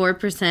from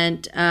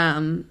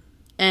 4%,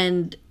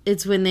 and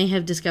it's when they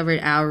have discovered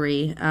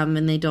Owry,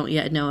 and they don't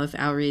yet know if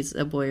Owry's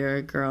a boy or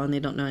a girl, and they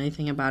don't know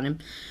anything about him.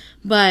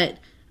 But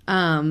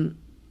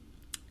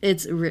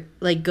it's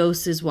like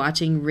Ghost is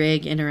watching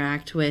Rigg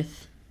interact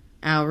with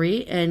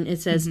Owry, and it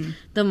says,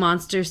 the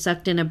monster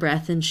sucked in a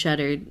breath and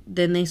shuddered.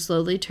 Then they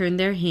slowly turned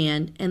their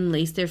hand and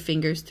laced their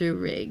fingers through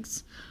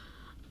Rigg's.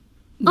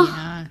 Yeah.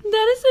 Oh,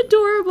 that is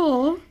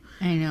adorable.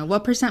 I know.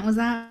 What percent was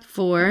that?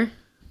 4.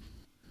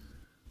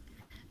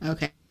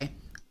 Okay.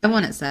 I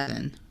won at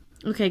 7.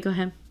 Okay, go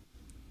ahead.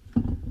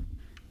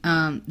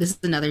 This is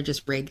another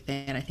just Rigg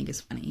thing that I think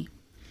is funny.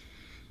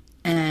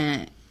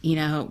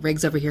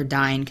 Rigg's over here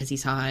dying because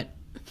he's hot.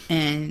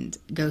 And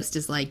Ghost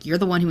is like, "You're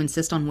the one who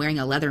insists on wearing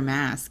a leather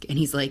mask." And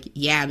he's like,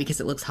 "Yeah,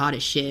 because it looks hot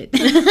as shit."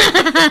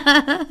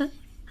 They're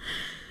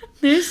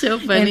so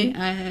funny.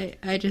 And I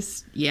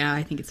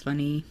think it's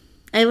funny.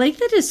 I like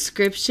the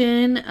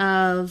description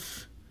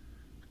of,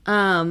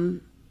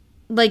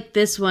 like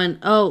this one.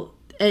 Oh,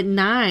 at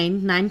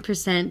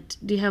 9%.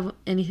 Do you have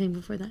anything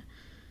before that?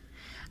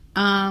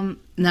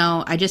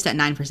 No, I just at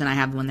 9%. I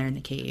have when they're in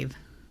the cave.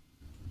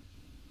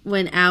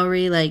 When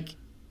Owry like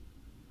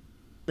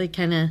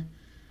kind of,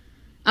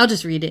 I'll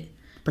just read it.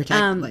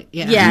 Protect,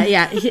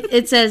 yeah.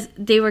 It says,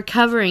 they were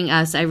covering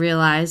us, I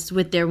realized,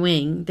 with their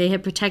wing. They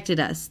had protected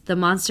us. The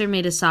monster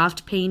made a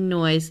soft, pained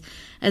noise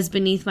as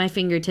beneath my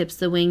fingertips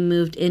the wing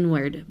moved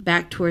inward,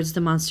 back towards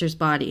the monster's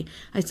body.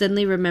 I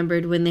suddenly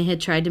remembered when they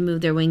had tried to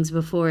move their wings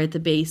before at the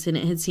base, and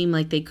it had seemed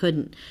like they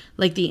couldn't,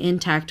 like the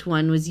intact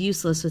one was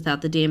useless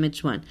without the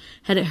damaged one.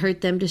 Had it hurt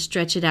them to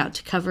stretch it out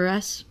to cover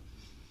us?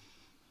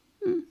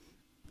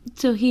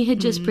 So he had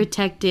just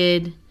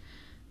protected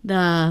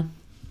the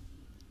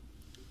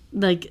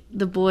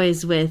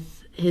boys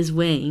with his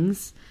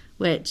wings,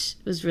 which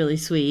was really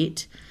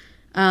sweet.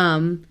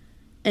 And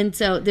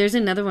so there's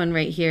another one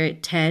right here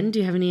at 10. Do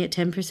you have any at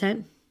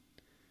 10%?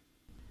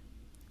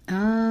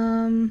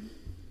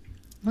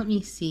 Let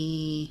me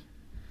see.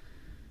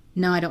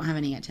 No, I don't have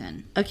any at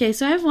 10. Okay,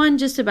 so I have one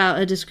just about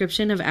a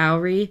description of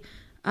Owry.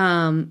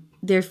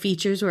 Their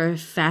features were a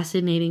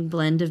fascinating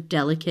blend of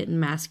delicate and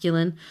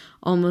masculine,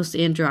 almost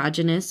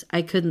androgynous.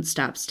 I couldn't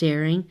stop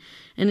staring.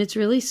 And it's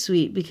really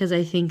sweet because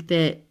I think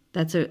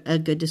that's a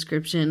good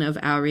description of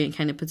Owry and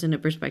kind of puts into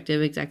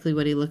perspective exactly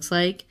what he looks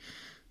like.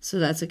 So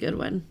that's a good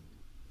one.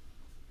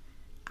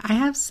 I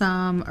have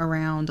some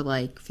around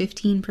like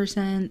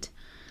 15%.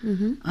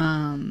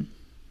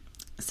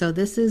 So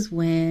this is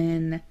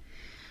when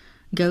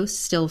Ghost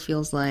still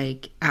feels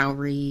like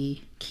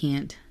Owry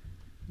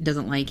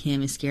doesn't like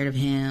him, is scared of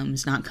him,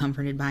 is not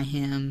comforted by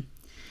him.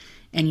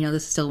 And,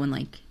 this is still when,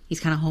 like, he's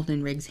kind of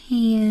holding Rigg's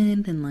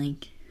hand and,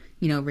 like,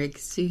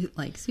 Rigg's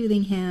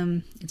soothing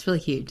him. It's really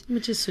cute.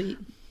 Which is sweet.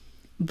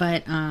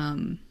 But,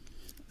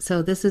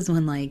 so this is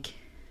when, like,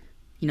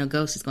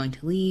 Ghost is going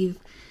to leave.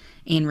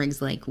 And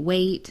Rigg's like,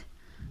 "Wait,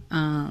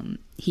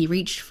 he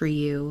reached for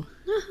you."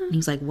 And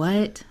he's like,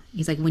 "What?"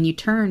 He's like, "When you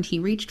turned, he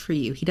reached for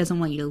you. He doesn't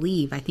want you to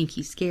leave. I think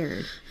he's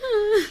scared.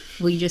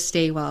 Will you just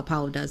stay while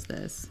Apollo does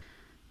this?"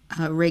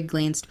 Rigg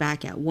glanced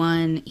back at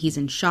 1. He's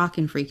in shock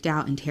and freaked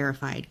out and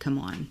terrified. Come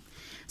on.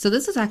 So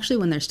this is actually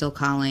when they're still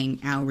calling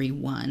Owry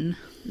 1.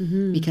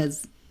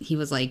 Because he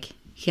was like,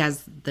 he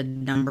has the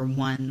number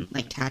 1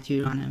 like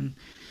tattooed on him.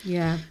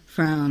 Yeah.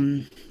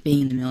 From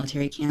being in the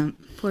military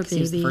camp. Poor baby.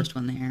 He was the first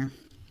one there.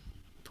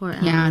 Poor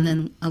Owry. Yeah, and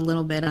then a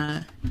little bit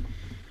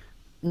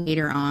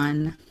later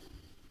on,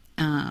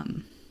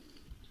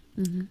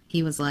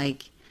 He was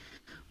like,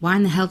 why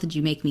in the hell did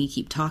you make me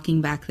keep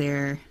talking back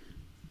there?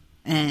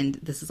 And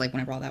this is like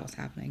whenever all that was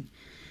happening.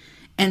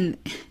 And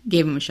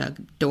gave him a shrug.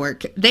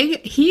 Dork.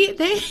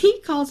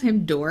 He calls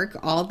him Dork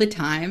all the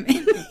time.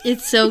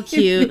 It's so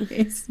cute.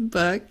 In his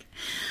book.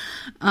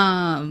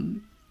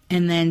 And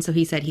then so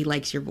he said he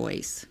likes your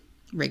voice.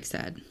 Rick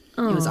said.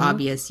 It was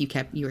obvious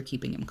you were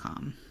keeping him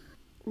calm.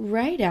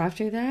 Right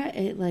after that,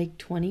 at like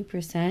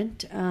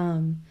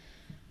 20%,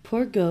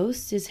 poor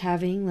Ghost is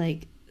having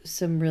like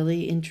some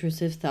really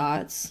intrusive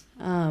thoughts.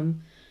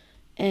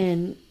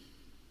 And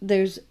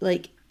there's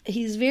like,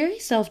 he's very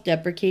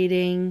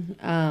self-deprecating.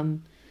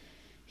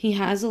 He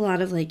has a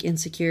lot of like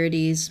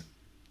insecurities,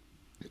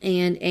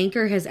 and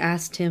Anchor has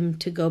asked him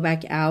to go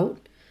back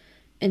out,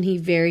 and he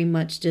very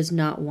much does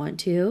not want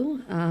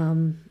to.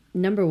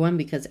 Number one,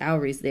 because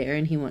Owry's there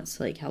and he wants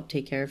to like help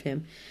take care of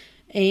him,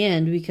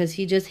 and because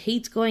he just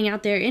hates going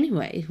out there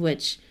anyway,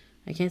 which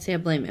I can't say I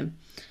blame him.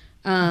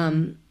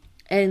 And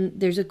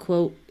there's a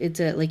quote,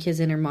 it's like his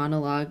inner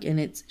monologue, and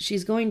it's,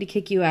 she's going to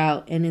kick you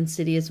out. An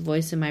insidious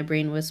voice in my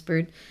brain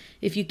whispered,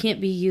 if you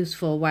can't be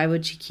useful, why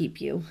would she keep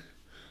you?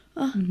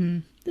 Oh,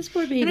 this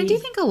poor baby. And I do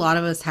think a lot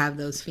of us have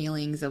those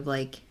feelings of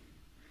like,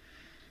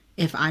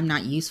 if I'm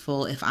not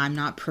useful, if I'm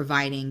not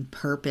providing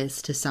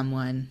purpose to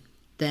someone,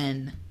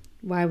 then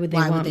why would they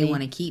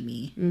want to keep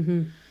me?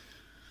 Mm-hmm.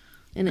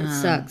 And it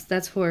sucks.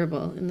 That's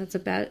horrible. And that's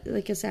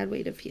a sad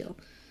way to feel.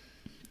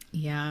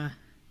 Yeah.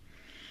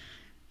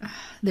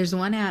 There's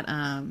one at,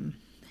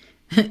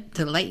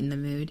 to lighten the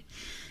mood.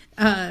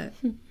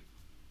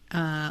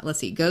 Let's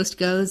see. Ghost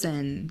goes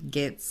and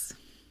gets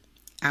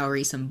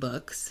Owry some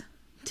books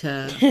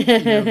to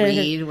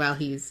read while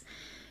he's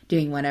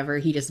doing whatever.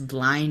 He just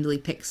blindly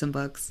picks some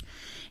books,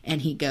 and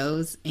he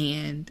goes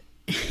and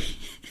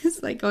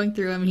is like going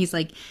through them. And he's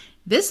like,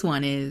 this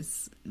one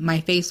is My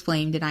Face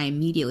Flamed, and I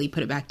immediately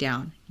put it back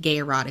down. Gay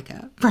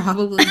erotica.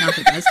 Probably not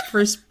the best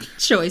first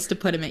choice to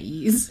put him at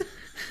ease.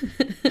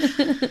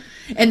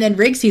 And then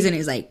Rick sees it and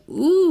he's like,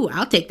 ooh,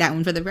 I'll take that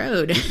one for the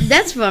road.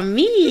 That's for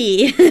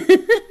me.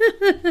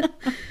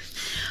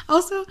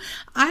 Also,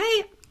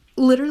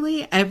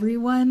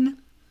 everyone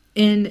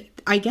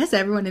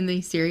in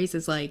these series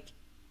is like,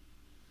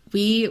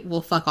 we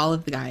will fuck all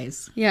of the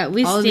guys. Yeah,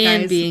 we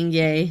stand being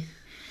gay.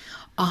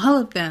 All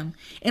of them.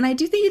 And I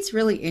do think it's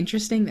really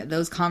interesting that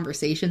those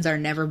conversations are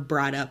never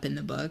brought up in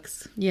the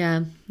books.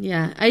 Yeah,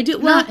 I do.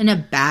 Not in a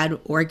bad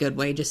or good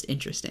way, just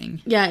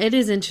interesting. Yeah, it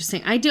is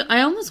interesting.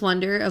 I almost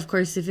wonder, of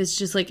course, if it's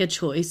just like a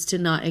choice to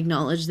not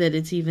acknowledge that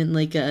it's even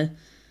like a,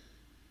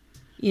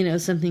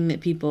 something that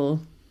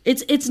people.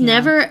 It's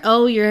never,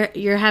 oh,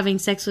 you're having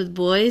sex with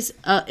boys.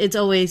 It's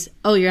always,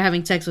 oh, you're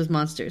having sex with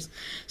monsters.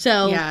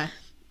 So yeah,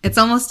 it's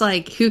almost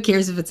like, who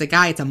cares if it's a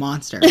guy? It's a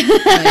monster.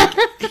 Like,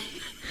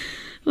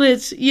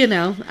 which,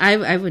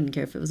 I wouldn't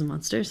care if it was a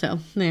monster, so,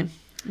 yeah.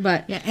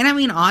 But, yeah, and I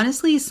mean,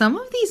 honestly, some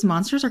of these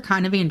monsters are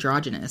kind of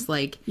androgynous.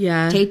 Like,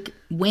 take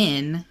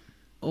Wynn,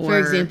 for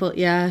example,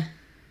 yeah.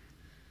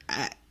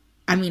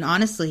 I mean,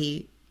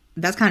 honestly,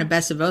 that's kind of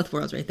best of both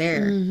worlds right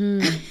there. Mm-hmm.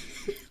 That's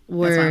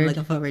why I'm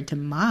looking forward to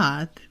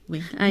Moth.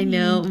 I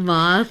know,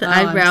 Moth,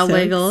 eyebrow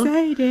wiggle.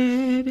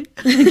 Excited.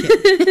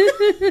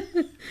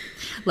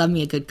 Love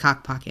me a good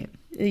cock pocket.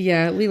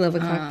 Yeah, we love a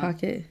cock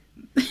pocket.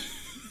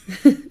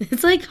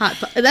 It's like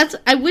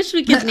I wish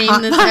we could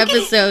name this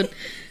episode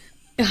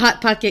Hot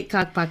Pocket,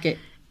 Cock Pocket.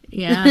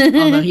 Yeah,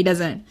 although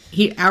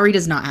Owry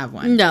does not have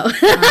one. No.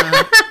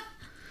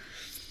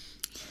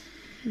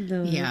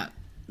 Yeah.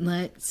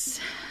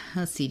 Let's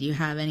see, do you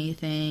have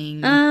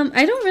anything?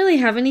 I don't really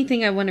have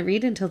anything I want to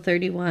read until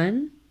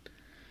 31.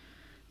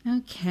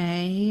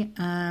 Okay.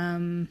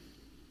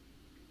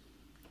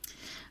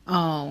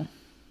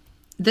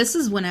 This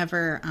is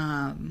whenever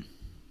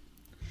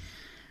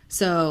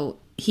so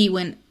he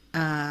went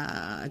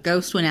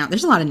Ghost went out.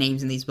 There's a lot of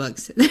names in these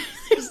books.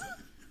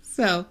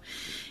 So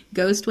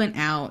Ghost went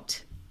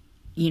out,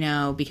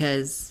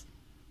 because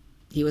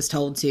he was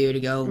told to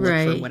go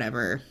look for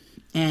whatever,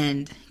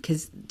 and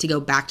to go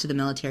back to the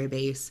military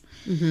base.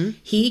 Mm-hmm.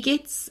 He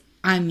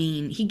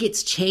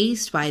gets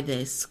chased by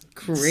this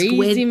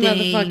crazy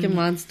motherfucking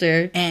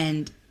monster.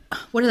 And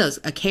what are those?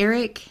 A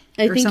carrick?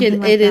 I think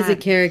it is a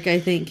carrick. I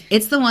think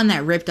it's the one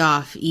that ripped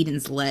off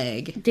Eden's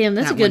leg. Damn,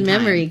 that's a good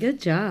memory. Good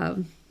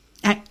job.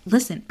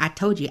 Listen, I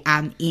told you,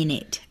 I'm in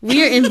it.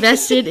 We are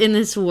invested in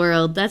this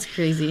world. That's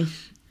crazy.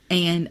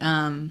 And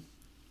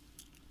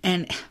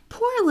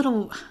poor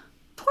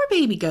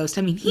baby Ghost.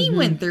 I mean, he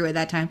went through it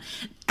that time.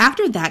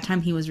 After that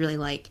time, he was really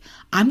like,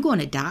 I'm going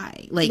to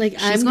die. Like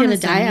I'm going to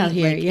die out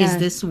here. Like, is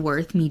this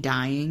worth me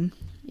dying?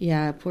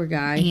 Yeah, poor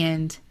guy.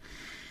 And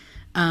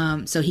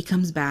so he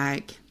comes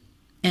back,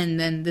 and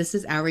then this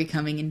is Owry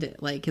coming into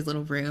like his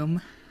little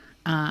room.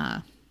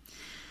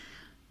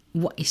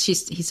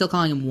 He's still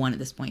calling him One at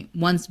this point.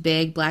 One's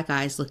big black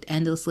eyes looked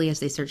endlessly as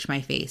they searched my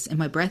face, and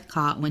my breath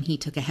caught when he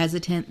took a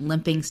hesitant,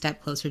 limping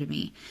step closer to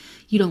me.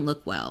 You don't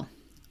look well.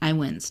 I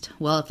winced.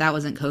 Well, if that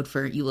wasn't code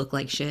for you look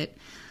like shit.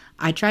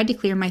 I tried to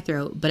clear my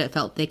throat, but it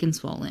felt thick and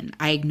swollen.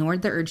 I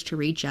ignored the urge to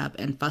reach up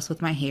and fuss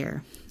with my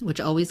hair, which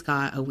always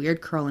got a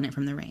weird curl in it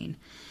from the rain.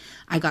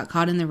 I got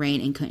caught in the rain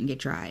and couldn't get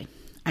dry.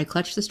 I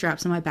clutched the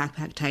straps on my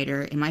backpack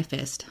tighter in my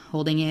fist,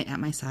 holding it at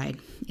my side.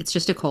 It's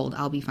just a cold.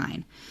 I'll be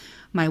fine.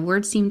 My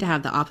words seemed to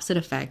have the opposite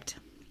effect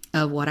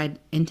of what I'd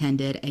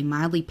intended. A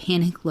mildly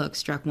panicked look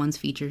struck one's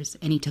features,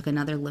 and he took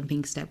another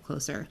limping step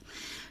closer.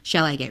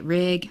 Shall I get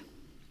Rig?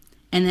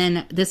 And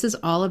then this is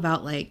all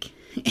about, like,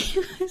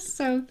 it was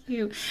so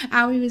cute.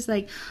 Aoi was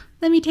like,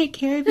 let me take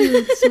care of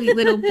you, sweet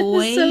little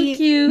boy. So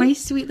cute. My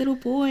sweet little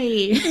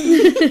boy.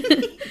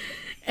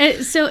 And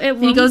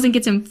he goes and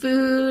gets him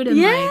food. And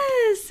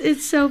yes,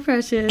 it's so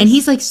precious. And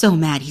he's like so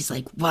mad. He's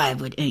like, why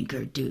would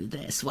Anchor do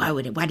this? Why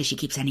does she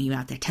keep sending you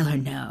out there? Tell her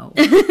no.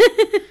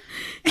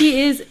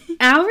 He is.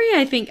 Aoi,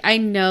 I think, I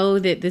know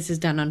that this is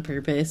done on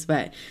purpose,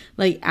 but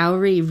like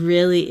Aoi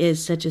really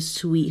is such a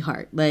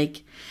sweetheart.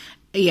 Like,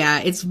 yeah,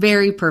 it's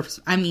very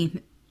purposeful. I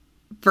mean,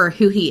 for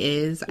who he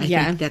is, I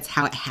think that's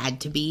how it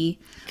had to be.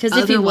 Because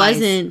if he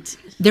wasn't,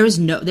 there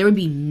would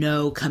be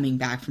no coming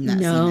back from that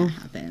scene that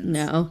happens.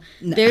 No.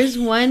 There's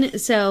one.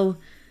 So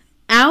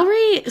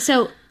Aoi.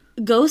 So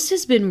Ghost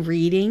has been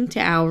reading to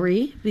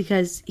Aoi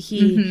because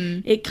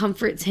it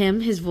comforts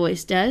him. His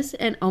voice does,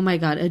 and oh my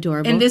god,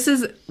 adorable. And this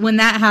is when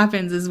that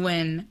happens. Is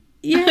when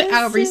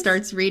Aoi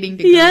starts reading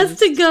to Ghost. Yes,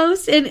 to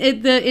Ghost,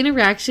 and the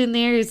interaction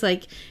there is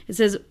like it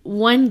says,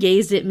 "One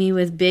gazed at me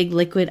with big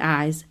liquid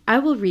eyes. I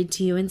will read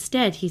to you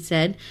instead," he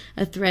said,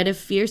 a thread of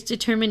fierce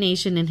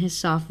determination in his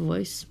soft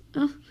voice.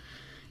 Oh.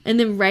 And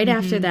then right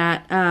after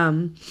that,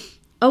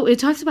 it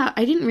talks about,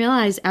 I didn't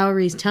realize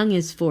Aori's tongue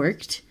is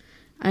forked.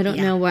 I don't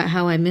know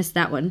how I missed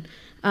that one.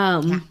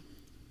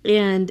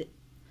 And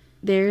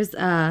there's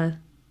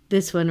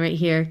this one right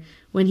here,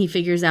 when he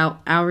figures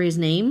out Aori's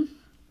name.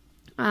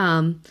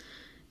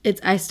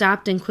 I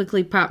stopped and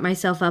quickly propped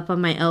myself up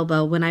on my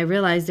elbow when I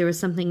realized there was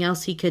something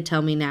else he could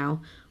tell me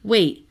now.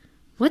 Wait,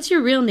 what's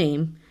your real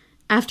name?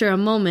 After a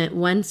moment,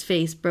 one's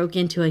face broke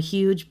into a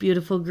huge,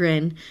 beautiful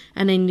grin,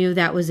 and I knew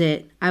that was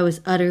it. I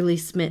was utterly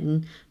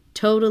smitten,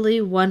 totally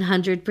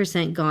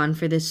 100% gone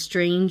for this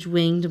strange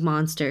winged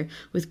monster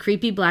with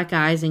creepy black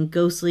eyes and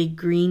ghostly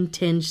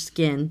green-tinged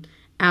skin.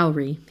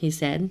 Aoi, he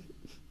said.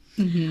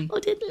 Mm-hmm. Oh,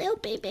 the little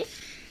baby.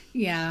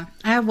 Yeah.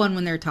 I have one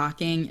when they're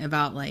talking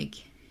about, like,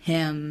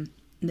 him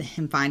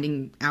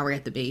finding Aoi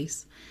at the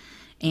base.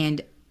 And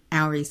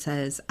Aoi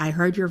says, I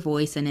heard your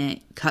voice and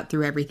it cut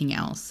through everything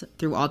else,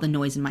 through all the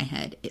noise in my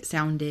head. It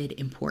sounded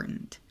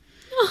important.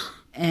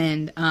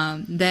 And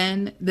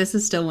then this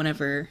is still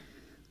whenever,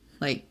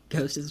 like,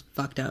 Ghost is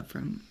fucked up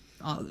from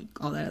all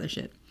that other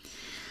shit.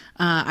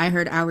 I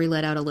heard Aoi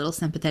let out a little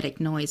sympathetic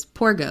noise.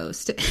 Poor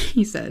Ghost,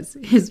 he says.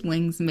 His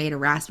wings made a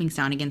rasping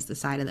sound against the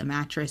side of the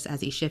mattress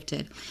as he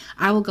shifted.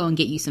 I will go and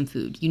get you some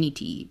food. You need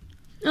to eat.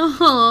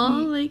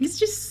 Oh, like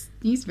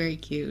he's very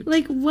cute.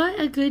 Like, what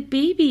a good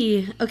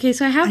baby. Okay,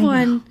 so I have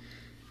one.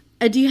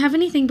 Do you have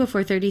anything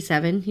before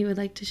 37 you would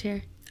like to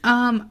share?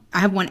 I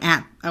have one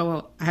at.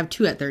 I have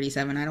two at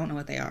 37. I don't know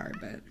what they are,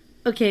 but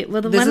okay.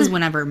 Well, this is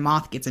whenever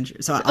Moth gets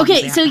injured. So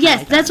okay, so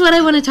yes, that's what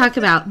I want to talk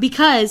about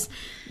because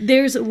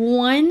there's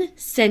one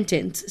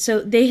sentence. So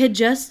they had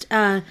just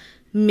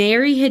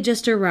Mary had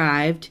just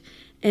arrived,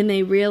 and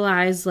they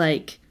realized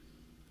like,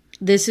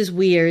 this is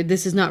weird.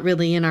 This is not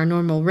really in our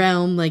normal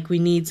realm. Like, we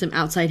need some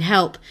outside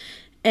help.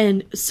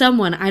 And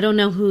someone, I don't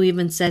know who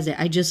even says it.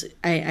 I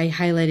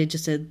highlighted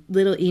just a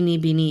little eeny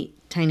beeny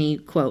tiny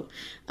quote.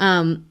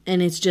 And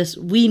it's just,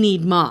 we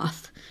need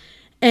Moth.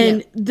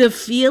 And the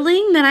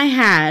feeling that I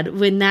had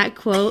when that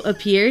quote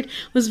appeared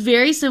was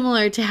very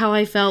similar to how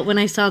I felt when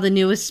I saw the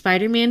newest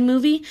Spider-Man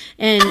movie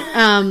and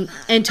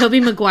Tobey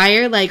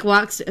Maguire like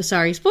walks.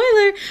 Sorry,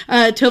 spoiler.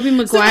 Tobey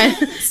Maguire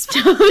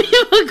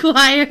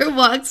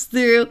walks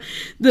through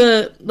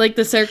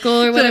the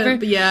circle or whatever.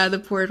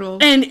 The portal,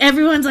 and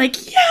everyone's like,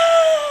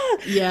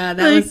 yeah.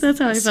 That's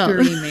how I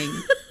felt.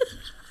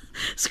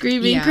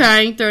 Screaming,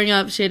 crying, throwing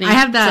up, shitting. I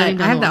have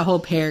that whole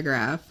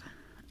paragraph.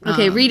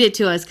 Okay, read it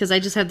to us, because I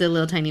just have the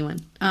little tiny one.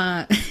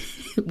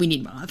 We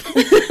need Moth.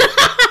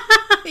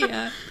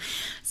 Yeah.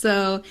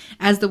 So,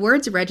 as the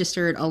words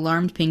registered,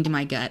 alarmed pinged in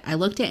my gut. I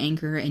looked at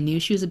Anchor and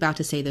knew she was about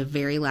to say the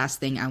very last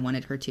thing I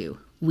wanted her to.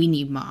 We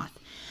need Moth.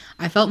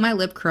 I felt my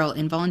lip curl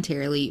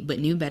involuntarily, but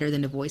knew better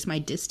than to voice my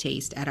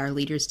distaste at our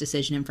leader's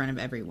decision in front of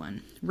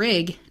everyone.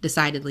 Rig,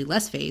 decidedly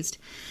less fazed,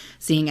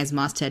 seeing as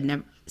Moth had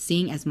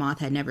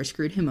never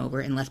screwed him over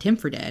and left him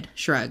for dead,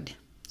 shrugged.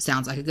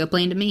 Sounds like a good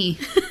plan to me.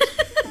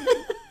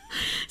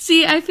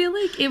 See, I feel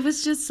like it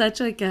was just such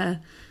like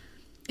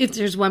if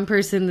there's one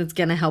person that's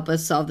going to help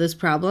us solve this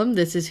problem,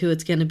 this is who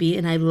it's going to be.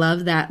 And I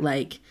love that,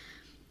 like,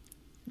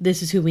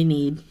 this is who we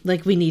need.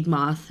 Like, we need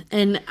Moth.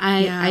 And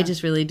I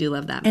just really do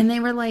love that. And they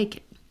were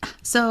like,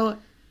 so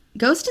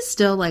Ghost is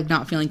still, like,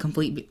 not feeling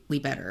completely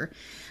better.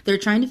 They're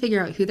trying to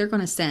figure out who they're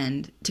going to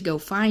send to go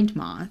find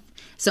Moth.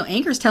 So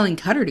Anchor's telling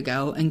Cutter to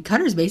go, and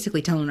Cutter's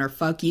basically telling her,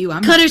 fuck you,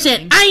 I'm Cutter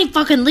said, I ain't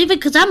fucking leaving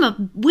because I'm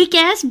a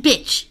weak-ass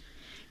bitch.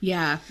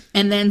 Yeah.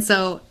 And then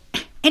so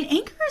And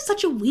Anchor is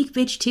such a weak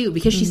bitch, too,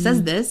 because she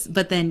says this,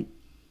 but then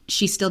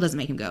she still doesn't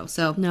make him go.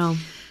 So No.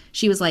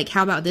 she was like,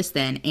 how about this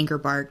then? Anchor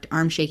barked,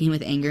 arm shaking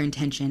with anger and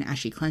tension as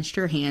she clenched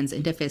her hands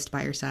into fist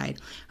by her side.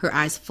 Her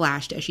eyes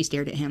flashed as she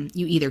stared at him.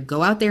 You either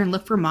go out there and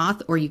look for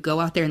Moth, or you go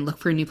out there and look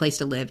for a new place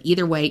to live.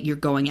 Either way, you're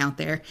going out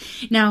there.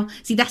 Now,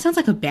 see, that sounds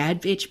like a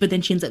bad bitch, but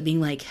then she ends up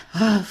being like,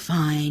 oh,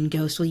 fine,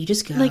 Ghost, will you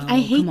just go? Like, I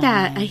hate Come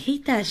that. on." I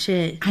hate that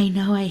shit. I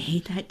know, I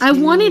hate that, too. I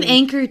wanted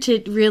Anchor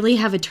to really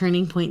have a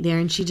turning point there,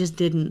 and she just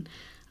didn't.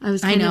 I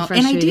was kind of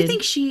frustrated. And I do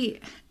think she's,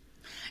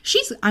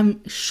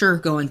 I'm sure,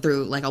 going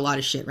through, like, a lot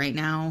of shit right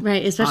now.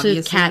 Right, especially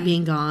with obviously. Kat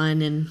being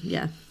gone, and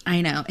yeah.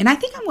 I know. And I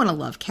think I'm going to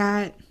love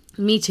Kat.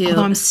 Me too.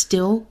 Although I'm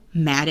still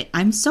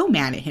I'm so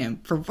mad at him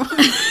for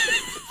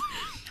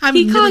I'm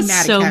He really caused mad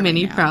at so Kat right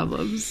many now.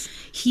 problems.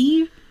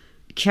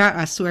 Kat,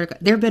 I swear to God,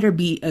 there better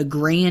be a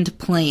grand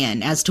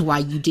plan as to why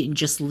you didn't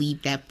just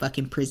leave that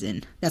fucking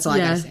prison. That's all I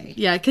gotta say.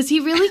 Yeah, because he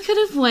really could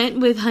have went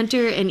with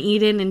Hunter and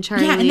Eden and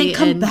Charlie. Yeah, and then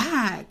come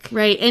back.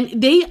 Right,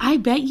 and I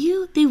bet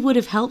you they would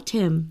have helped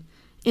him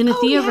in a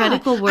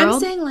theoretical world. I'm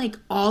saying, like,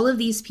 all of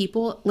these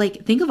people,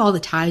 like, think of all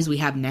the ties we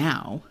have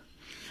now.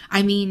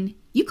 I mean,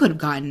 you could have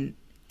gotten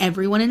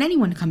everyone and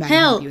anyone to come back and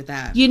help you with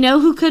that. You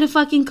know who could have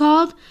fucking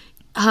called?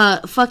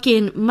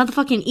 Fucking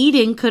motherfucking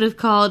Eden could have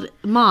called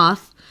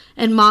Moth,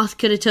 and Moth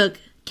could have took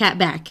Kat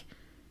back.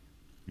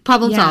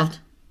 Problem solved.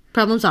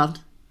 Problem solved.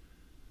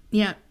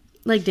 Yeah.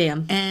 Like,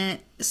 damn. And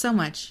so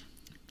much.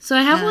 So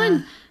I have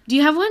one. Do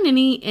you have one?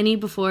 Any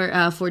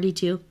before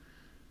 42?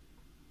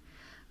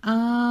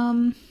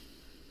 I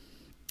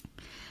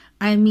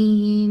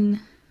mean,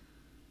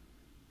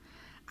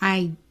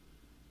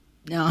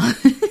 no.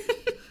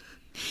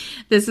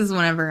 This is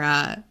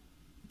whenever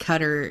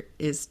Cutter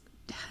is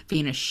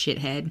being a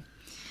shithead.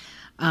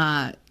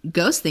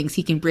 Ghost thinks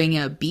he can bring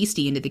a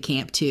beastie into the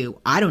camp too.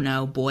 I don't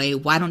know, boy.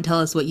 Why don't tell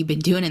us what you've been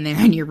doing in there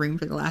in your room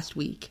for the last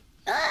week?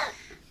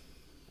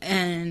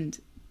 And,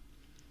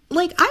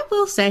 like, I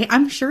will say,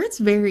 I'm sure it's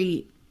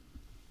very...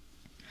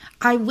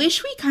 I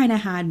wish we kind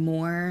of had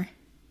more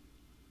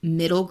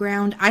middle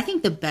ground. I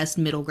think the best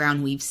middle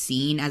ground we've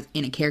seen as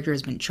in a character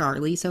has been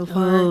Charlie so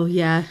far. Oh,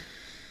 yeah.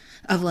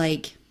 Of,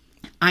 like,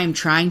 I'm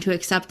trying to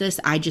accept this.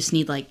 I just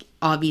need, like,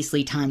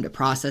 obviously time to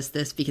process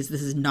this because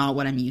this is not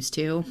what I'm used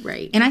to.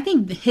 Right. And I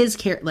think his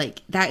character,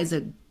 like, that is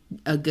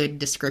a good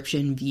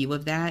description view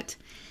of that.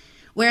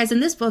 Whereas in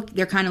this book,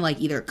 they're kind of, like,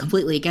 either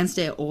completely against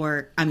it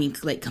or, I mean,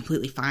 like,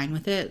 completely fine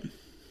with it.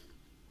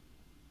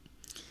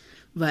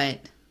 But,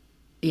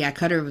 yeah,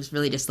 Cutter was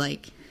really just,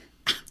 like,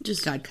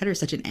 God, Cutter's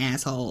such an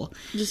asshole.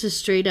 Just a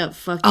straight up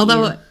fuck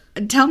Although,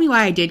 you. tell me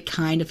why I did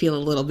kind of feel a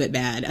little bit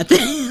bad at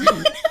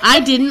the I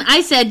didn't.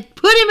 I said,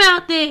 put him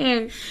out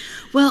there.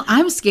 Well,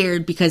 I'm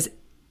scared because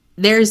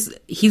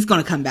he's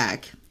going to come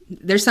back.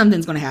 There's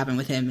something's going to happen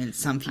with him in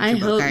some future I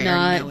book. hope I already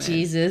know not. it.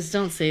 Jesus,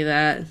 don't say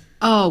that.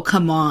 Oh,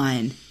 come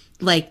on.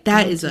 Like,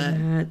 that Don't is do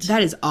that.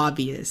 that is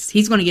obvious.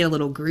 He's going to get a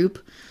little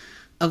group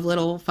of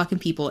little fucking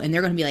people, and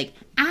they're going to be like,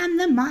 I'm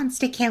the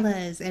monster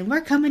killers, and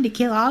we're coming to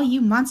kill all you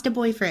monster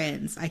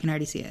boyfriends. I can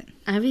already see it.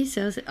 I'd be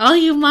so sad. All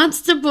you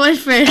monster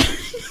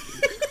boyfriends.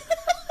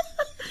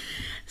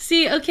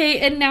 See, okay,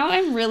 and now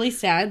I'm really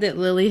sad that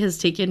Lily has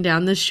taken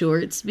down the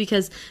shorts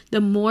because the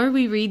more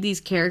we read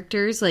these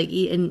characters, like,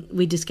 and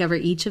we discover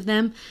each of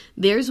them,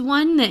 there's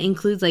one that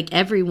includes, like,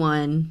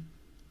 everyone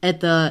at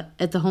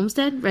the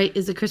homestead, right?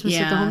 Is it Christmas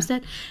at the Yeah.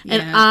 homestead?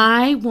 And Yeah.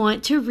 I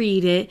want to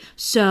read it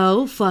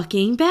so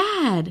fucking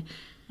bad.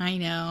 I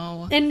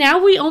know. And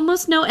now we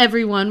almost know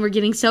everyone. We're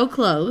getting so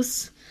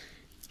close.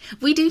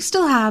 We do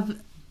still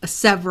have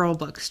several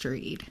books to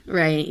read.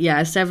 Right,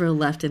 yeah, several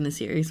left in the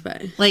series,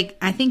 but... Like,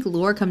 I think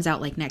Lore comes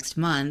out, like, next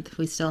month.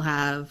 We still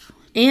have...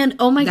 And,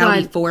 oh my That'll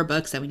god... be 4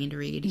 books that we need to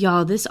read.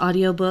 Y'all, this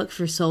audiobook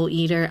for Soul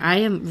Eater, I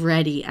am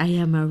ready. I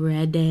am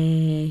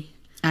ready.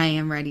 I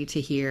am ready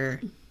to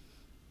hear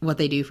what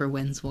they do for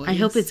Wynn's voice. I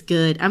hope it's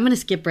good. I'm going to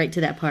skip right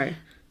to that part.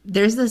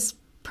 There's this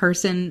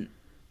person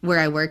where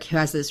I work who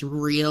has this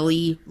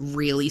really,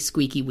 really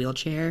squeaky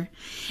wheelchair.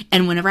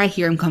 And whenever I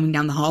hear him coming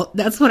down the hall,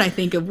 that's what I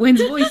think of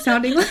Wynn's voice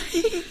sounding like.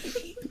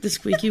 The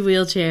squeaky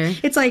wheelchair.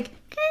 It's like...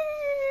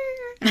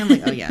 And I'm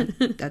like, oh yeah,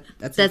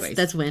 that's his voice.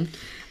 That's Wynn.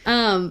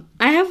 I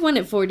have one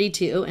at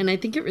 42, and I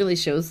think it really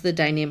shows the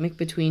dynamic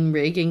between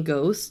Rig and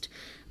Ghost.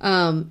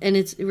 And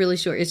it's really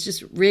short. It's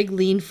just Rig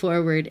leaned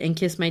forward and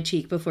kissed my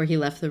cheek before he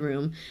left the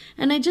room.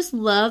 And I just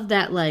love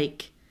that,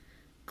 like,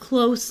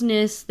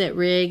 closeness that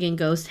Rig and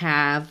Ghost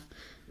have.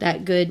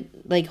 That good,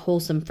 like,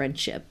 wholesome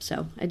friendship.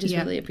 So I just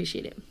really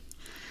appreciate it.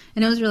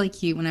 And it was really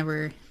cute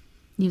whenever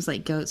he was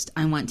like, Ghost,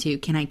 I want to.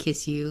 Can I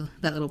kiss you?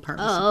 That little part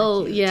was Oh,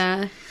 super cute.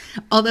 yeah.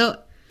 Although,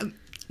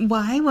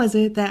 why was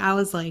it that I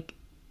was like,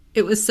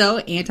 it was so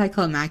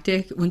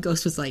anticlimactic when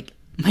Ghost was like,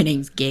 my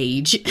name's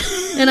Gage.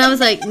 And I was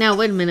like, now,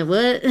 wait a minute,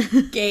 what?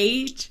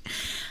 Gage.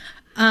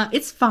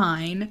 It's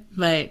fine,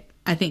 but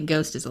I think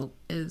Ghost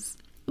is...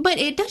 But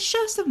it does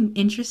show some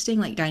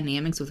interesting, like,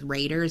 dynamics with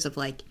Raiders of,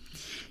 like,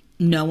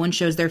 no one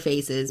shows their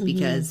faces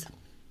because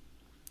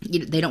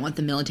they don't want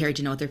the military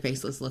to know what their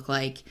faces look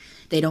like.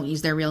 They don't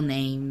use their real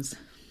names.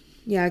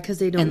 Yeah, because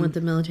they don't want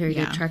the military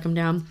yeah. to track them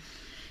down.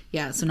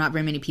 Yeah, so not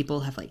very many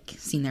people have, like,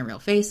 seen their real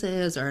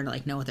faces or,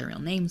 like, know what their real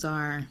names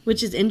are.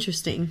 Which is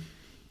interesting.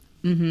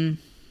 Mm-hmm.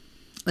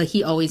 Like,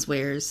 he always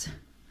wears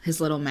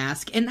his little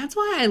mask. And that's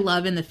why I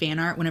love in the fan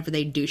art, whenever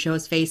they do show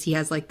his face, he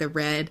has, like, the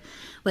red,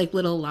 like,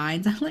 little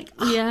lines. I'm like,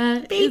 oh, yeah,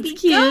 baby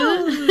it's cute.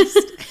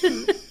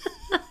 Ghost.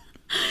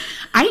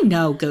 I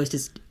know Ghost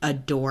is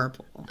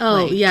adorable.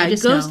 Oh, like, yeah,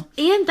 Ghost. Know.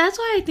 And that's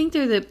why I think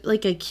they're,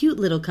 like, a cute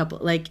little couple.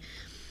 Like,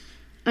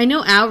 I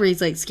know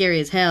Owry's, like, scary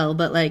as hell,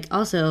 but, like,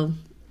 also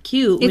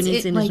cute when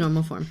it's in his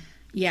normal form.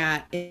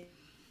 Yeah.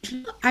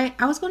 I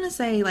was going to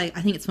say, like,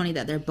 I think it's funny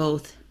that they're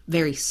both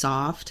very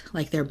soft.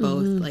 Like, they're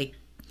both, like,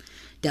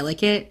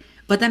 delicate.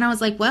 But then I was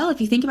like, well, if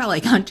you think about,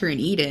 like, Hunter and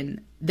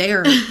Eden, they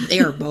are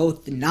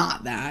both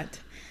not that.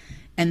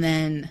 And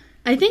then,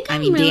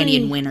 Danny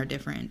and Wynn are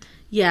different.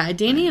 Yeah,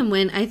 Danny and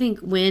Wynn, I think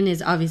Wynn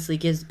obviously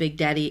gives big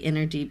daddy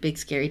energy, big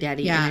scary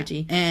daddy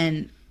energy.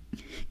 And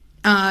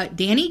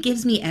Danny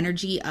gives me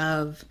energy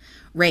of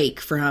Rycke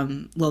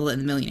from Lola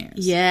and the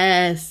Millionaires.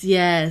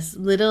 Yes.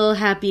 Little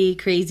happy,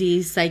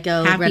 crazy,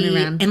 psycho, running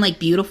around. And, like,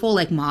 beautiful,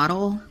 like,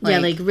 model. Like, yeah,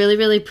 like, really,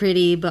 really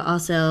pretty, but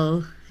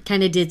also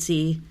kind of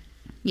ditzy.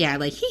 Yeah,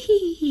 like,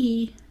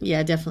 hee.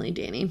 Yeah, definitely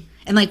Danny.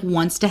 And, like,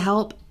 wants to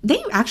help.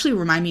 They actually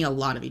remind me a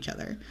lot of each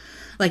other.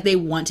 Like, they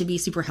want to be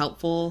super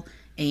helpful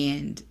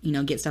and, you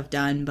know, get stuff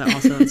done, but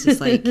also it's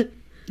just, like,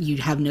 you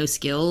have no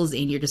skills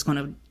and you're just going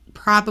to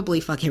probably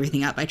fuck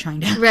everything up by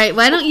trying to... Right,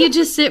 why don't you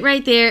just sit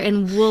right there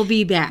and we'll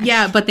be back?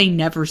 Yeah, but they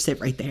never sit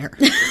right there.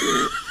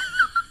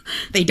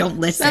 They don't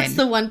listen. That's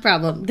the one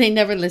problem. They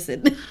never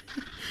listen.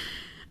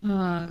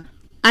 I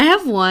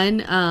have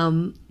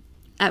one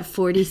at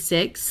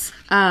 46.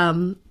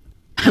 I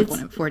have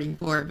one at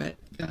 44, but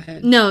go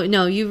ahead.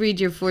 No, you read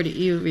your 40.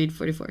 You read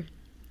 44.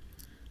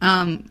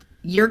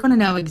 You're going to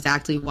know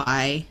exactly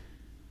why.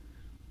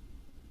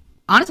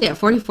 Honestly, at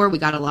 44, we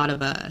got a lot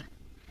of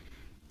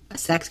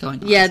sex going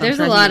on. Yeah, so there's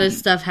a lot of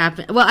stuff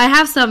happening. Well, I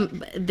have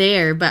some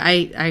there, but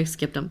I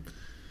skipped them.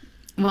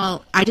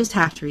 Well, I just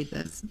have to read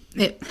this.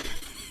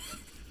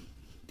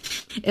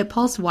 It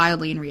pulsed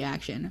wildly in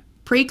reaction.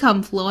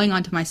 Pre-cum flowing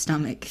onto my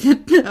stomach,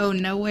 though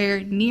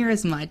nowhere near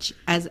as much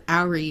as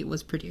Owry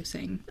was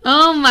producing.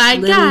 Oh my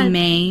Little god,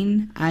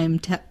 Mayne,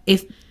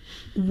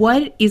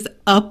 what is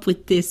up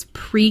with this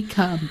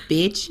pre-cum,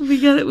 bitch? We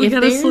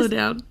gotta slow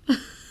down.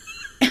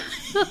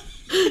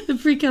 The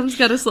pre-cum's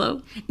gotta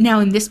slow.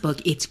 Now in this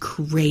book, it's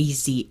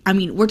crazy. I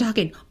mean, we're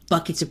talking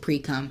buckets of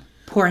pre-cum,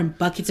 pouring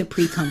buckets of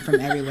pre-cum from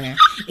everywhere.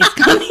 It's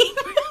coming.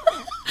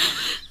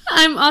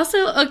 I'm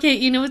also, okay,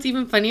 you know what's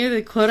even funnier?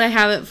 The quote I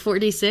have at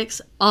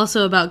 46,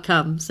 also about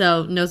cum,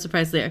 so no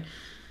surprise there.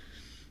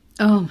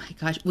 Oh my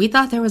gosh. We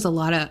thought there was a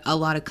lot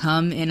of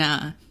cum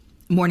in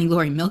Morning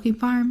Glory Milking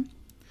Farm.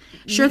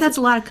 Sure, that's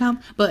a lot of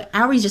cum, but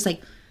Owry's just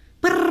like,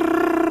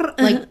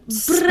 brrr, like,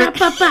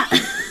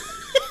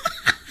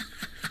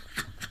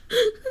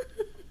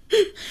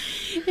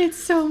 it's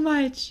so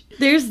much.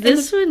 There's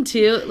this one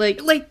too, like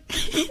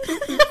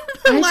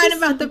the line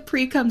about the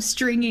pre-cum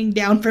stringing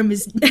down from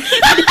his.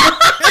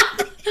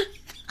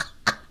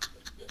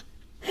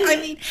 I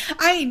mean,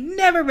 I ain't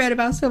never read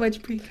about so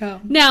much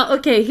pre-cum. Now,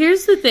 okay,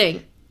 here's the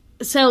thing.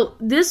 So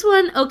this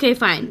one, okay,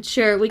 fine,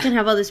 sure, we can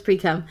have all this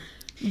pre-cum,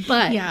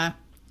 but yeah.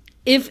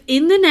 If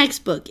in the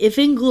next book, if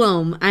in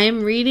Gloam, I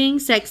am reading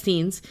sex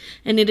scenes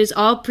and it is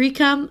all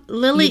pre-cum,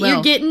 Lily,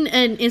 you're getting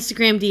an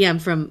Instagram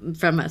DM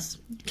from us.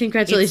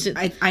 Congratulations.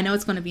 I know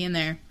it's going to be in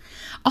there.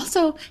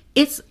 Also,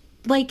 it's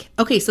like,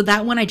 okay, so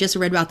that one I just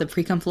read about the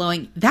pre-cum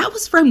flowing, that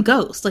was from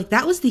Ghost. Like,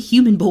 that was the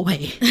human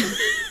boy.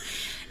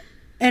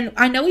 And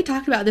I know we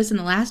talked about this in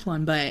the last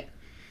one, but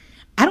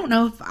I don't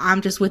know if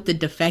I'm just with the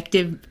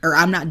defective, or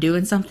I'm not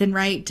doing something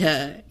right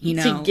to, you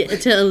know,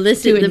 to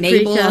elicit to the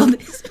enable all pre-cum.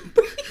 this.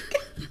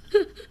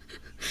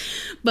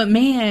 But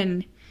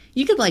man,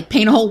 you could like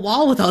paint a whole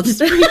wall with all this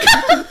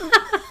pre-cum.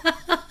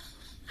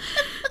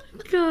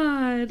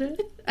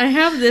 God. I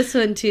have this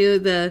one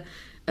too.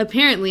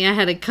 Apparently I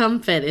had a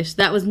cum fetish.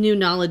 That was new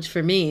knowledge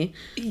for me.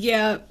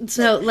 Yeah.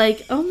 So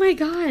like, oh my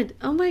god.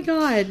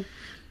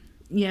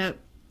 Yeah.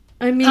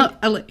 I mean,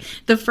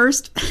 the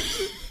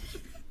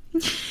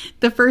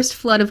first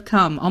flood of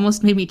cum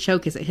almost made me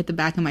choke as it hit the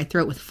back of my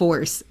throat with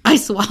force. I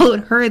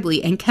swallowed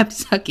hurriedly and kept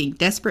sucking,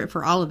 desperate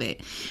for all of it,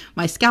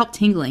 my scalp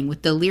tingling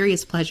with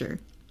delirious pleasure.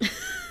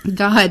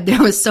 God,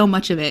 there was so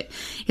much of it.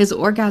 His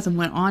orgasm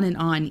went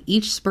on,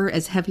 each spurt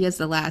as heavy as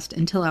the last,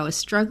 until I was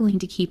struggling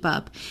to keep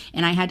up,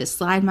 and I had to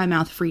slide my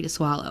mouth free to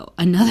swallow.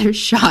 Another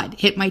shot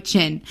hit my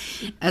chin.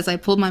 As I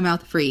pulled my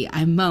mouth free,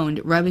 I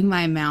moaned, rubbing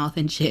my mouth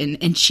and chin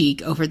and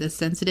cheek over the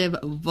sensitive,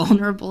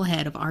 vulnerable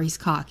head of Ari's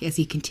cock as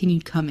he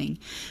continued coming,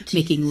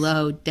 making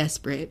low,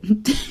 desperate,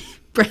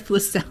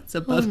 breathless sounds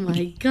above me. Oh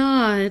my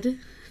god.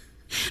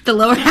 The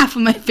lower half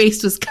of my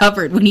face was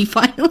covered when he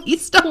finally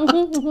stopped.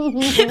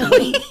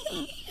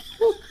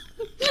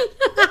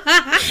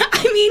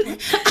 I mean,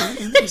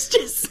 there's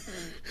just...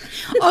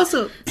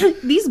 Also,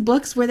 these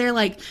books where they're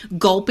like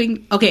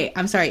gulping... Okay,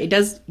 I'm sorry. It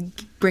does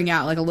bring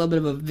out like a little bit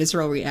of a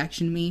visceral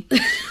reaction to me.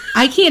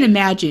 I can't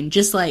imagine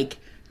just like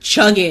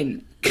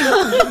chugging.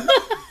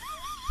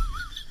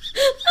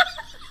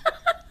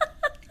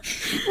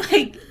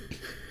 Like,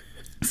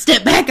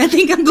 step back, I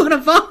think I'm gonna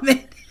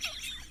vomit.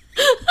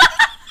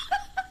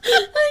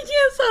 I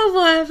can't stop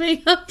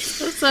laughing. I'm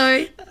so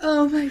sorry.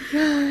 Oh my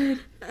god.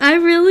 I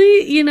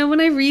really, when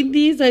I read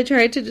these, I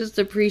try to just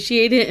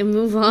appreciate it and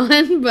move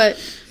on, but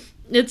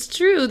it's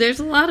true. There's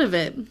a lot of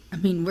it. I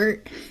mean,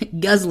 we're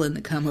guzzling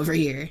the cum over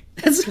here.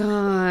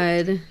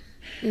 God.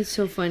 It's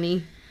so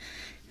funny.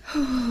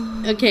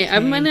 Okay,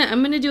 I'm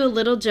gonna do a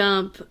little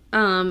jump.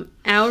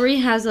 Owry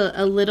has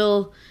a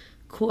little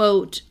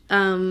quote.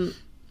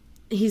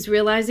 He's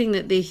realizing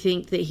that they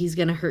think that he's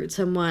gonna hurt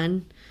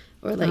someone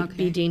or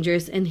be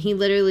dangerous, and he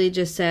literally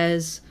just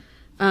says,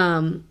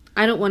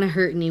 I don't want to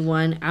hurt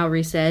anyone,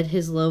 Owry said,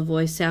 his low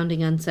voice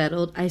sounding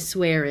unsettled. I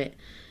swear it.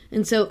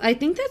 And so I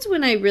think that's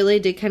when I really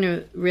did kind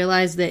of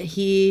realize that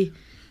he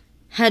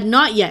had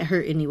not yet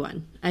hurt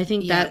anyone. I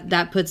think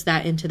that puts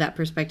that into that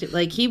perspective.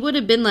 Like, he would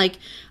have been like,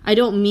 I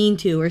don't mean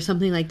to, or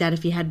something like that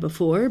if he had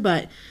before,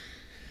 but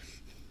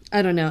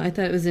I don't know. I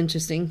thought it was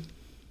interesting.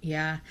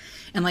 Yeah.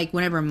 And, like,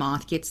 whenever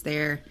Moth gets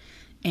there,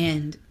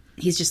 and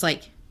he's just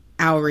like,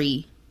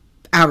 Owry's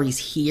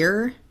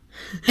here?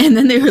 And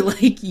then they were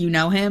like, you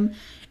know him?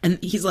 And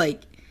he's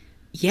like,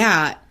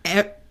 yeah,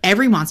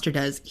 every monster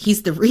does.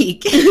 He's the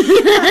Rycke.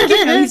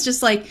 He's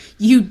just like,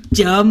 you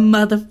dumb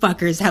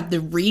motherfuckers have the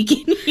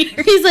Rycke in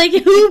here. He's like,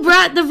 who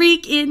brought the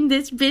Rycke in,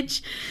 this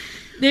bitch?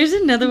 There's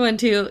another one,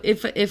 too.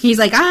 If he's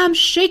like, I'm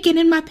shaking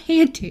in my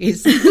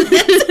panties.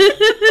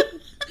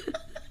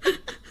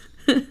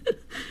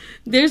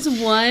 There's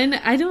one,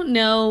 I don't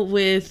know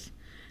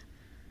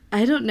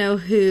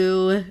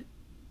who...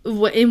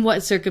 in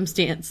what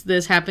circumstance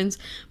this happens,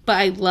 but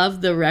I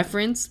love the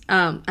reference.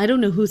 I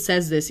don't know who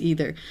says this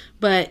either,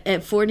 but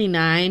at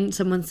 49,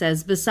 someone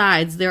says,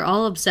 besides, they're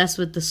all obsessed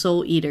with the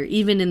soul eater,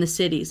 even in the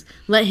cities.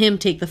 Let him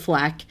take the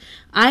flack.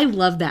 I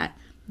love that.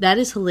 That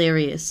is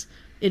hilarious.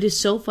 It is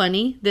so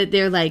funny that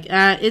they're like,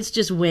 it's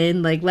just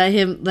Win. Like, let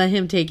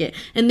him take it.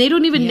 And they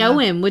don't even know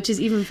him, which is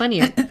even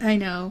funnier. I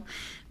know.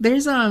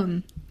 There's,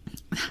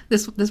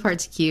 this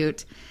part's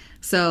cute.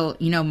 So,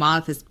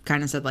 Moth has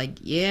kind of said, like,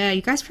 yeah,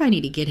 you guys probably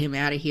need to get him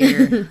out of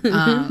here.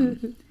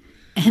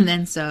 And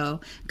then so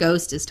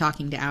Ghost is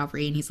talking to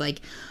Owry, and he's like,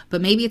 but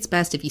maybe it's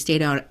best if you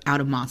stayed out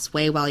of Moth's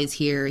way while he's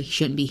here. He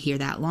shouldn't be here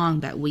that long,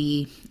 but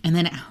And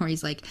then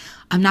Owry's like,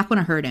 I'm not going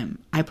to hurt him.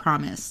 I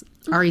promise.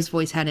 Ari's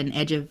voice had an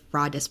edge of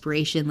raw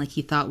desperation, like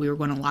he thought we were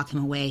going to lock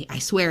him away. I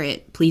swear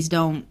it. Please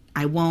don't.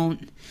 I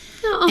won't.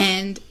 No.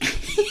 And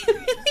it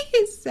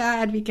really is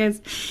sad because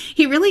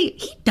he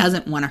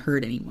doesn't want to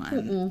hurt anyone.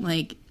 Mm-mm.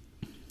 Like,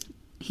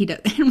 he does.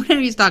 And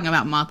whenever he's talking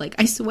about Moth, like,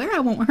 I swear I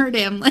won't hurt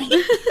him. Like,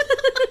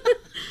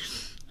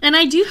 and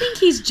I do think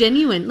he's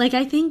genuine. Like,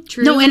 I think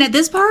truly. No, and at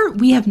this part,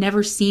 we have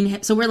never seen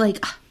him. So we're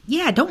like,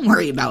 yeah, don't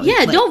worry about it.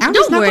 Yeah, like,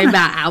 don't worry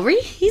about Owry.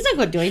 He's not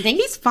going to do anything.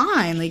 He's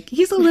fine. Like,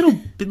 he's a little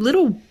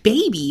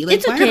baby. Like,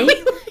 it's okay.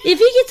 If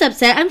he gets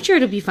upset, I'm sure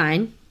it'll be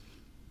fine.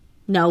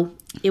 No,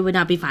 it would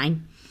not be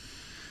fine.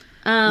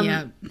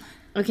 Yeah.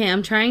 Okay,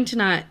 I'm trying to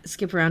not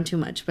skip around too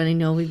much, but I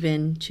know we've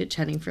been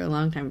chit-chatting for a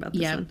long time about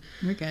this one.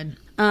 Yeah, we're good.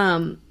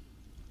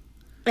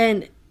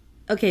 And,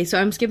 okay,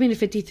 so I'm skipping to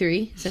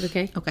 53. Is that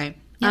okay? Okay.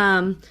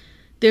 Yep.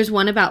 There's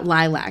one about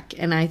Lilac,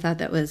 and I thought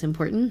that was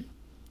important.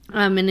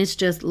 And it's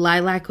just,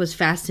 Lilac was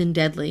fast and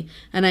deadly,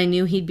 and I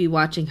knew he'd be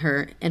watching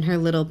her and her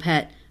little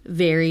pet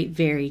very,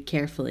 very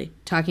carefully.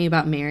 Talking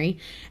about Mary.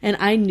 And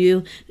I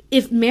knew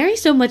if Mary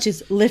so much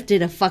as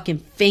lifted a fucking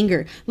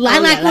finger,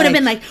 Lilac would have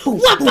been like, wah,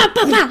 wah,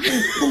 wah, wah.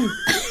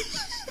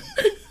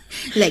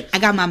 Like, I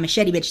got my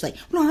machete, bitch, like,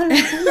 wah,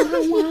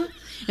 wah, wah.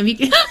 I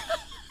mean,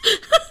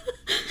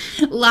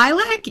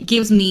 Lilac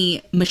gives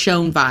me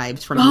Michonne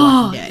vibes from The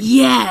Walking Dead.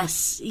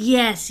 Yes.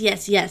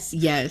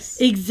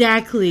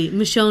 Exactly.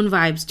 Michonne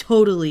vibes,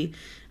 totally.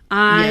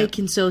 I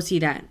can so see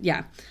that.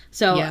 Yeah.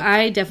 So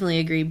I definitely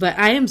agree. But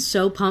I am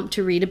so pumped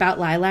to read about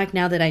Lilac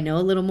now that I know a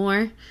little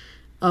more.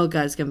 Oh,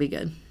 God, it's going to be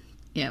good.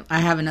 Yeah, I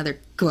have another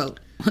quote.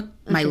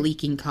 My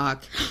leaking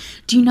cock.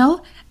 Do you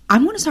know,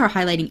 I'm going to start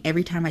highlighting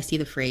every time I see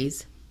the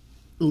phrase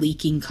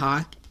leaking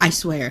cock. I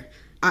swear.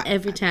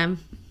 Every time.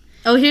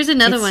 Oh, here's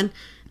another one.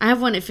 I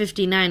have one at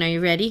 59. Are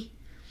you ready?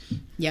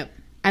 Yep.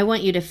 I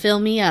want you to fill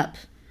me up.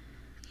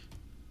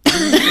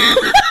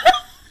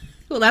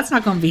 Well, that's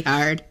not going to be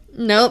hard.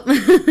 Nope.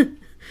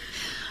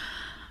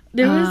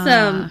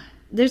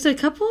 There's a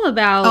couple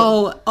about...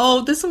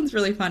 Oh, this one's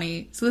really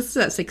funny. So this is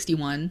at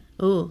 61.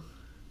 Oh.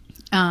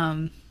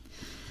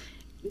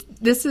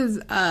 This is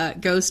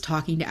Ghost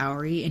talking to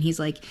Owry, and he's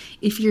like,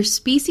 if your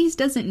species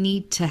doesn't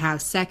need to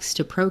have sex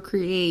to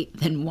procreate,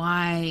 then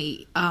why...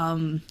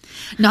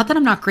 not that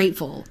I'm not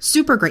grateful.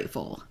 Super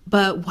grateful.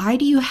 But why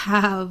do you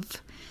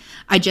have...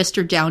 I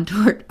gestured down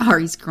toward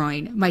Ari's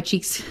groin, my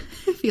cheeks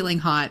feeling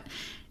hot.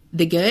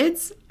 The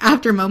goods?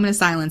 After a moment of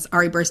silence,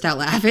 Ari burst out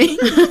laughing.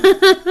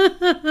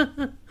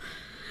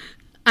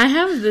 I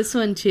have this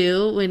one,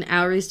 too, when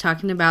Owry's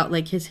talking about,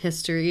 like, his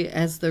history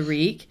as the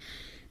Rycke.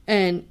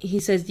 And he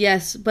says,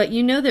 yes, but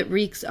you know that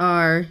Ryckes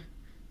are...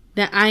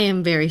 that I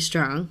am very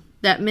strong.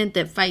 that meant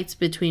that fights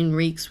between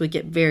Ryckes would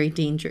get very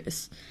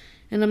dangerous.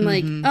 And I'm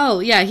like, oh,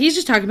 yeah, he's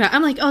just talking about...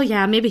 I'm like, oh,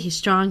 yeah, maybe he's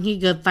strong. He's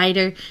a good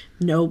fighter.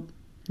 Nope.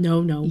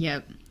 No.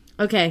 Yep.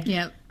 Okay.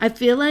 Yep. I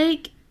feel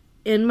like,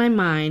 in my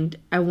mind,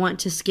 I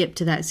want to skip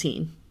to that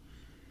scene.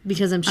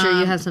 Because I'm sure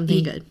you have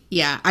something good.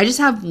 Yeah. I just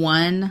have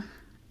one...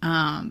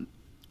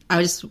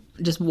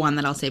 just one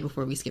that I'll say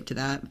before we skip to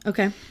that.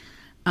 Okay.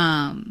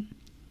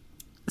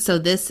 So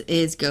this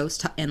is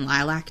Ghost and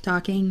Lilac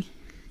talking.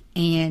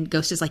 And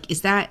Ghost is like,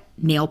 is that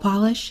nail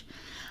polish?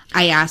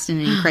 I asked in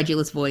an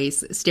incredulous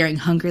voice, staring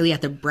hungrily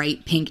at the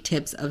bright pink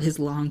tips of his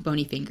long,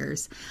 bony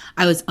fingers.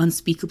 I was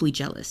unspeakably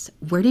jealous.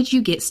 Where did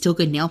you get still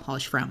good nail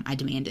polish from? I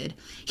demanded.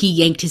 He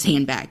yanked his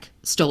hand back.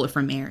 Stole it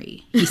from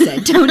Mary, he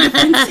said. Don't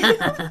defend.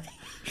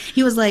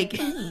 He was like,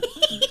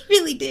 he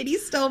really did. He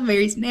stole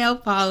Mary's nail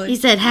polish. He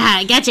said,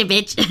 ha, gotcha,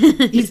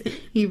 bitch.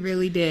 He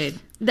really did.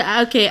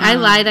 Okay, I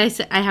lied.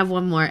 I have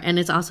one more, and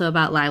it's also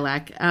about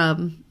Lilac.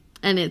 And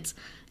it's...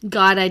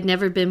 God, I'd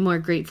never been more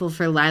grateful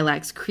for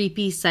Lilac's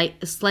creepy,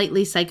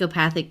 slightly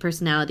psychopathic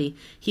personality.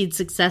 He'd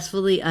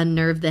successfully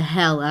unnerved the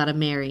hell out of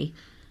Mary.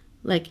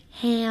 Like,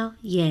 hell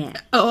yeah.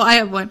 Oh, I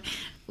have one.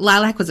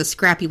 Lilac was a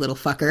scrappy little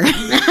fucker.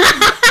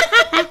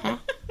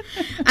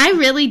 I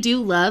really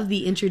do love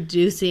the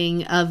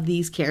introducing of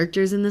these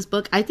characters in this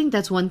book. I think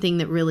that's one thing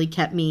that really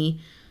kept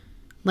me,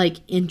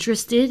 like,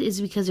 interested,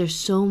 is because there's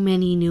so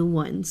many new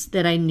ones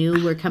that I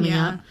knew were coming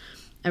up.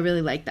 I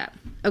really like that.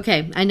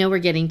 Okay, I know we're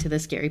getting to the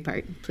scary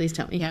part. Please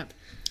tell me. Yep.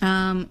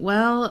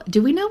 Well,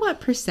 do we know what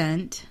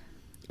percent?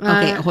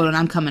 Okay, hold on.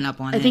 I'm coming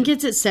up on it. I think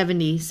it's at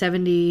 70,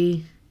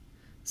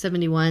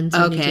 71,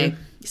 72. Okay,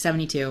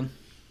 72.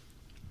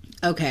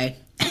 Okay.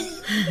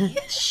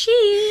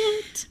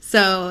 Shit.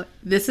 So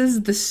this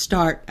is the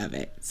start of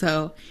it.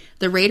 So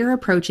the raider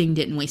approaching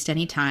didn't waste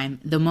any time.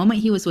 The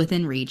moment he was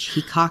within reach,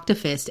 he cocked a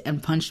fist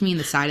and punched me in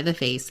the side of the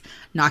face,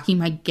 knocking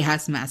my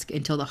gas mask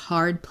until the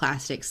hard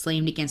plastic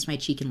slammed against my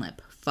cheek and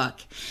lip.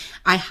 Fuck.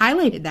 I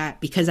highlighted that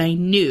because I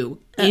knew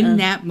in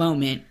that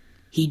moment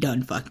he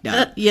done fucked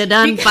up. You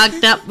done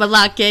fucked up,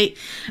 Rycke.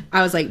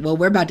 I was like, well,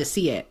 we're about to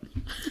see it.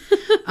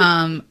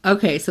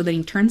 Okay, so then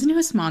he turns into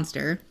this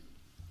monster.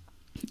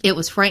 It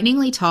was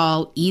frighteningly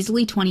tall,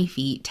 easily 20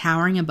 feet,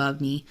 towering above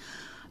me.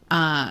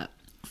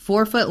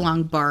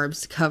 4-foot-long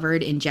barbs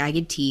covered in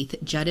jagged teeth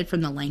jutted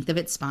from the length of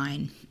its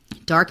spine,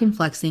 dark and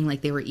flexing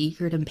like they were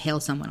eager to impale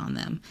someone on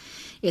them.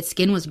 Its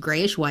skin was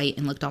grayish-white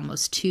and looked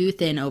almost too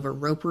thin over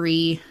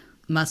ropey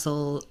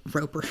muscles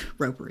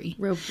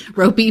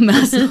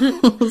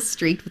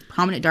streaked with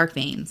prominent dark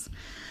veins.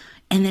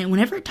 And then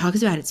whenever it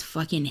talks about its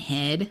fucking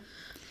head...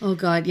 Oh,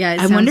 God, yeah,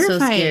 it sounds so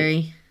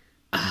scary.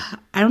 I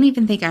don't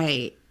even think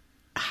I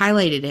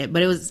highlighted it,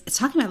 but it's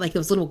talking about, like,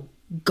 those little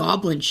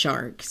goblin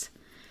sharks.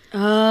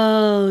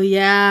 Oh,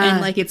 yeah.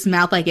 And, like, its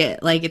mouth,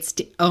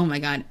 oh, my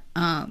God.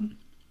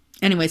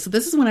 Anyway, so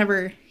this is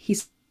whenever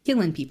he's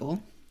killing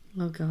people.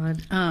 Oh,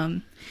 God.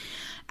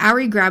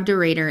 Auri grabbed a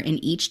raider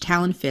in each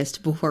talon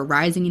fist before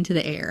rising into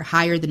the air,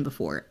 higher than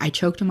before. I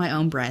choked on my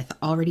own breath,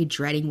 already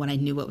dreading when I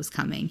knew what was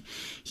coming.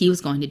 He was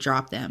going to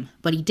drop them.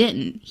 But he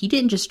didn't. He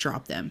didn't just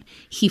drop them.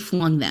 He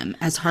flung them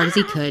as hard as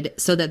he could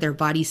so that their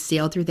bodies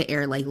sailed through the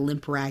air like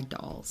limp rag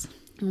dolls.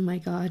 Oh, my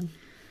God.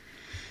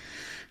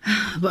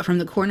 But from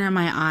the corner of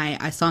my eye,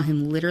 I saw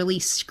him literally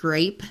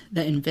scrape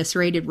the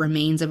eviscerated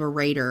remains of a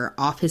raider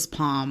off his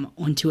palm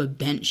onto a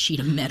bent sheet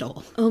of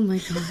metal. Oh, my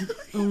God.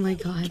 Oh, my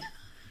God.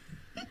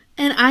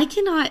 And I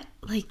cannot,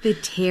 like, the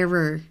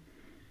terror.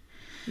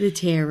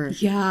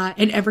 Yeah,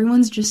 and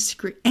everyone's just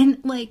screaming. And,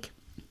 like,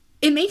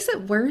 it makes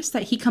it worse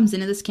that he comes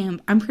into this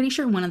camp. I'm pretty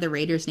sure one of the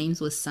raiders' names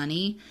was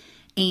Sunny.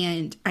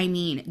 And, I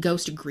mean,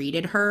 Ghost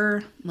greeted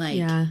her. Like,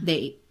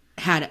 they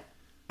had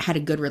a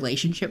good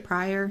relationship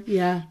prior.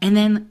 Yeah. And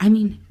then, I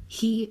mean,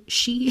 she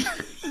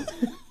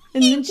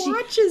and he then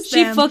watches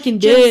she them fucking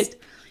did.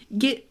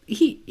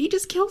 He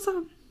just kills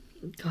them.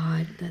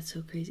 God, that's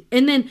so crazy.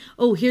 And then,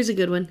 oh, here's a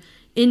good one.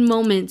 In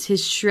moments,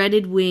 his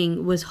shredded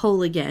wing was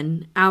whole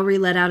again. Auri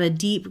let out a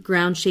deep,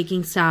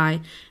 ground-shaking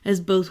sigh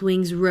as both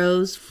wings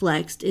rose,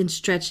 flexed, and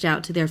stretched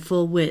out to their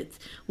full width,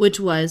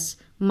 which was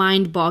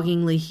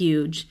mind-bogglingly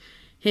huge.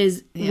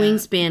 His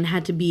wingspan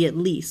had to be at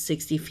least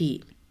 60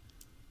 feet.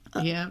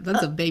 Yeah,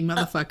 that's a big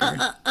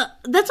motherfucker.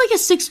 That's like a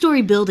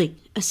 6-story building.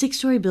 A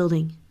 6-story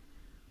building.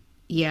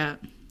 Yeah.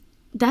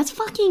 That's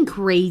fucking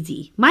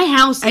crazy. My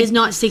house is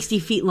not 60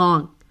 feet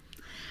long.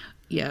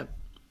 Yep.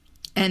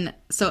 And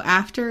so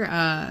after,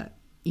 Auri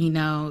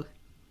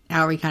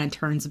kind of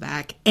turns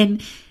back.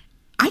 And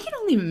I can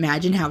only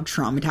imagine how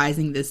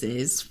traumatizing this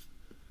is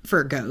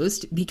for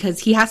Ghost.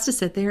 Because he has to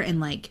sit there and,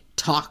 like,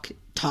 talk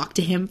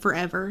to him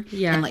forever.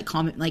 Yeah. And, like,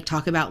 comment, like,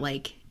 talk about,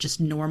 like, just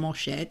normal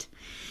shit.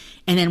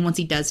 And then once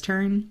he does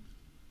turn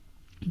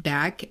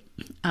back,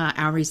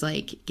 Auri's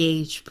like,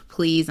 Gage,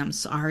 please, I'm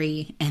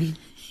sorry. And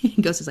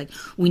Ghost is like,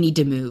 we need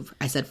to move,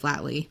 I said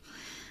flatly.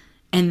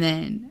 And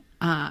then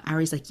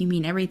Auri's like, you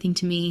mean everything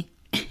to me?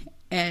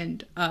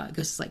 And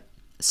Ghost is like,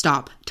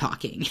 stop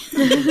talking.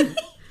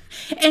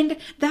 And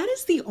that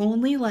is the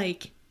only,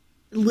 like,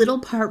 little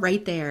part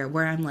right there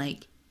where I'm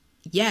like,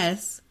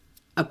 yes,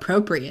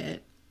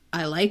 appropriate.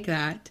 I like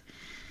that.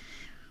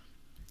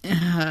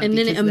 And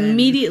then it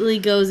immediately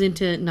goes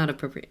into not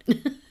appropriate.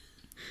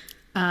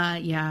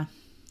 Yeah.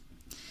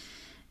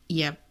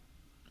 Yep.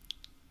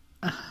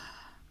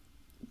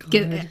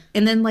 And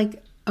then,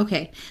 like,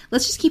 okay,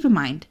 let's just keep in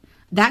mind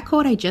that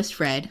quote I just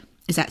read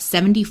is at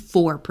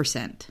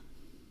 74%.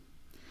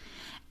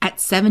 At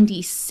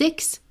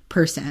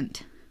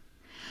 76%,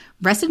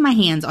 rested my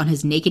hands on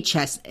his naked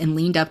chest and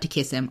leaned up to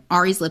kiss him.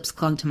 Ari's lips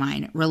clung to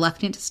mine,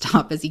 reluctant to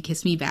stop as he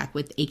kissed me back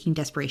with aching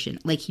desperation,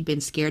 like he'd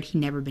been scared he'd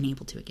never been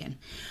able to again.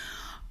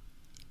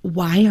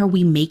 Why are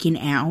we making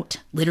out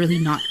literally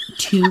not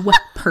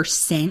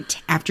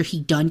 2% after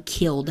he done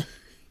killed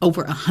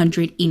over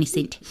 100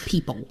 innocent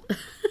people?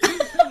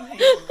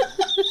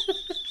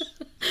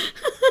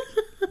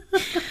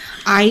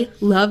 I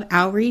love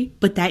Ari,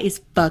 but that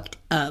is fucked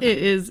up. It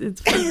is.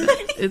 It's fucked up.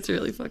 It's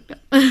really fucked up.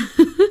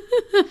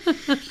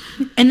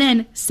 And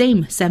then,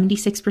 same,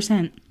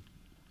 76%.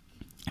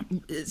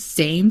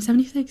 Same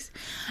 76.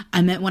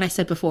 I meant what I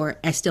said before.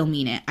 I still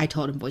mean it. I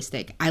told him voice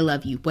thick, I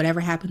love you.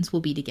 Whatever happens,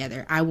 we'll be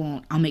together.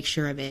 I'll make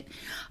sure of it.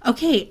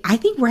 Okay, I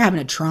think we're having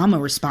a trauma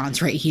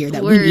response right here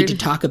that we need to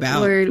talk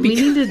about. We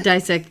need to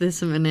dissect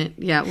this a minute.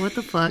 Yeah, what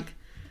the fuck?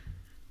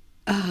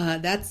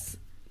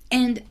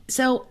 And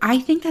so I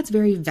think that's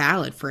very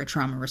valid for a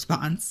trauma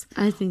response.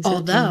 I think so.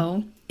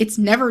 Although it's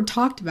never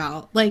talked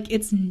about. Like,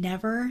 it's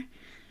never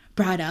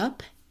brought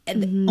up.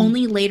 And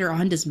only later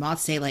on does Moth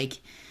say,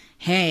 like,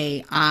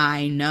 hey,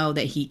 I know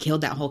that he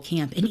killed that whole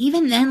camp. And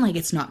even then, like,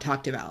 it's not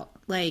talked about.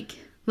 Like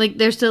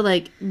they're still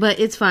like, but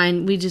it's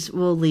fine.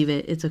 We'll leave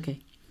it. It's okay.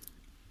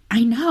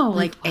 I know.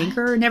 Like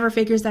Anchor never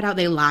figures that out.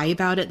 They lie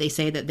about it. They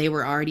say that they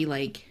were already,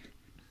 like,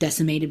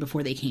 decimated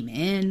before they came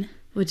in.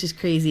 Which is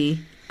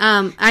crazy.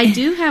 I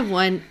do have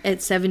one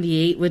at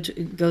 78, which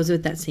goes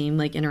with that same,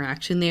 like,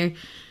 interaction there.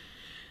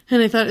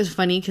 And I thought it was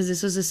funny because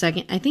this was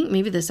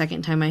maybe the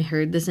second time I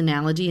heard this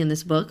analogy in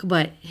this book,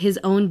 but his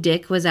own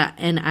dick was at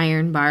an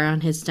iron bar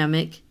on his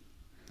stomach.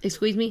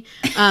 Excuse me.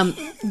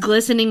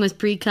 Glistening with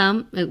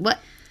pre-cum. What?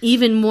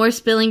 Even more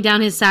spilling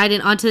down his side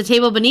and onto the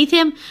table beneath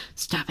him.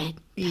 Stop it.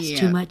 That's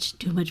too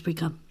much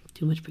pre-cum.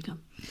 Too much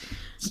pre-cum.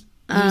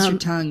 Use your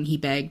tongue, he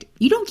begged.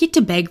 You don't get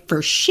to beg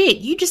for shit.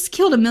 You just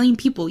killed 1 million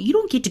people. You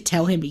don't get to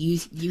tell him to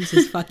use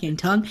his fucking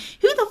tongue.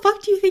 Who the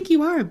fuck do you think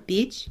you are,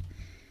 bitch?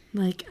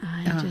 Like,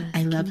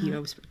 I love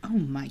you. Oh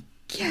my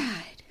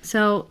God.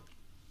 So,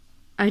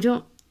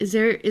 is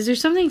there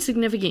something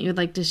significant you'd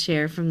like to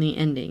share from the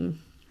ending?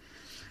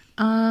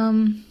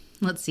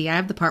 Let's see. I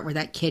have the part where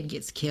that kid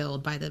gets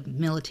killed by the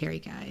military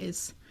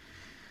guys.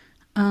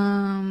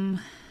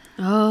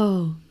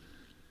 Oh.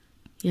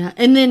 Yeah.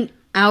 And then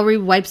Ari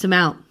wipes him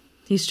out.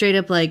 He's straight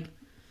up like,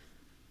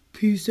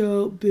 peace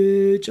out,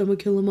 bitch. I'm gonna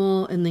kill them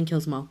all. And then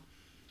kills them all.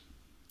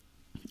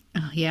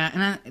 Oh,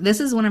 yeah. And this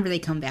is whenever they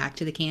come back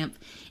to the camp.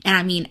 And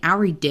I mean,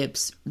 Ari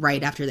dips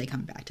right after they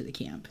come back to the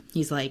camp.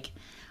 He's like,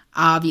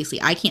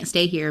 obviously, I can't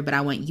stay here, but I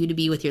want you to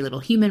be with your little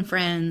human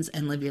friends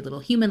and live your little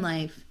human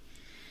life.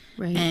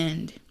 Right.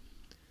 And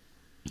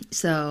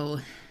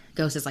so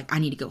Ghost is like, I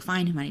need to go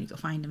find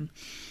him.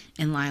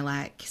 And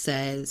Lilac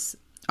says,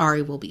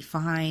 Ari will be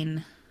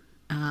fine.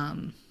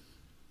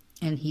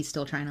 And he's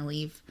still trying to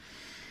leave.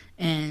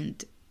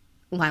 And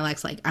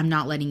Lilac's like, I'm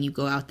not letting you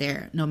go out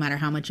there, no matter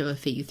how much of a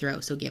fit you throw,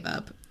 so give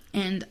up.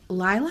 And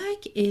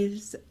Lilac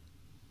is,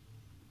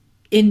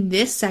 in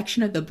this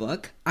section of the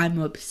book, I'm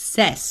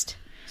obsessed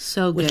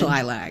with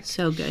Lilac.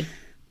 So good.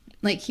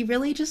 Like, he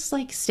really just,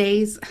 like,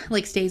 stays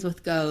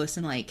with Ghost.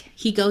 And, like,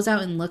 he goes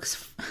out and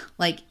looks,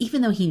 like,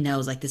 even though he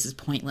knows, like, this is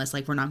pointless,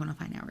 like, we're not going to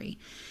find Ari.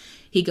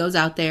 He goes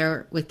out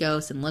there with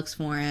Ghost and looks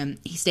for him.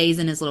 He stays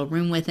in his little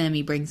room with him.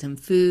 He brings him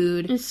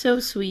food. It's so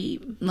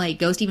sweet. Like,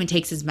 Ghost even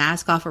takes his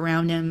mask off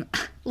around him.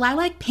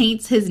 Lilac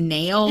paints his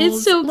nails.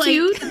 It's so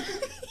cute.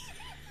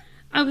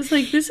 I was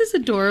like, this is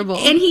adorable.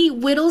 And he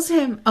whittles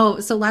him. Oh,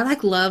 so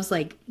Lilac loves,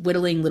 like,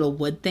 whittling little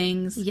wood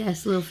things.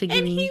 Yes, little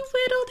figurines. And he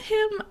whittled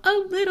him a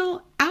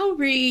little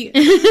Ari.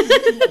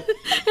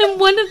 And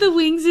one of the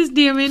wings is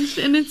damaged,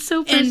 and it's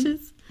so precious.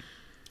 And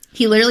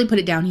he literally put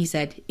it down. He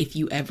said, if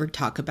you ever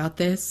talk about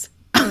this...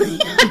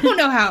 I don't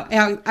know how.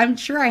 I'm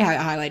sure I have it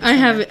highlighted. I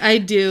have it. I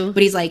do.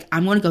 But he's like,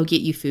 I'm going to go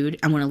get you food.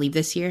 I'm going to leave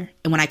this here.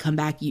 And when I come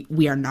back,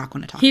 we are not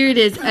going to talk Here it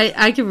is.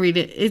 I can read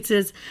it. It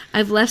says,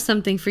 I've left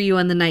something for you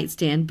on the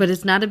nightstand, but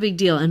it's not a big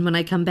deal. And when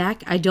I come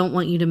back, I don't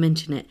want you to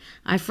mention it.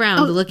 I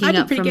frowned, looking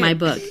up from my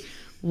book.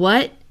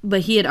 What?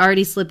 But he had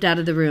already slipped out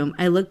of the room.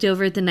 I looked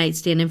over at the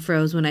nightstand and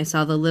froze when I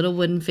saw the little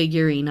wooden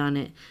figurine on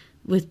it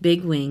with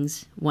big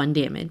wings, one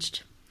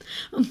damaged.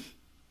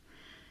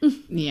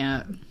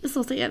 Yeah. It's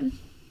so sad.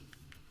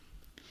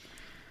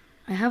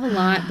 I have a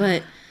lot,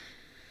 but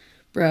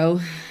bro,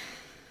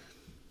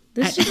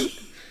 this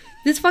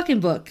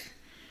fucking book.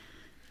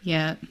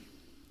 Yeah.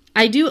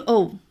 I do.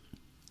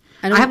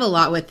 I have a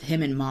lot with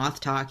him and Moth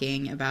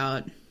talking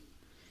about,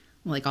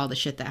 like, all the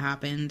shit that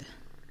happened.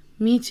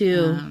 Me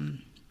too.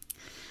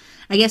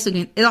 I guess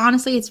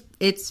honestly,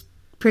 it's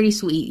pretty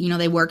sweet. You know,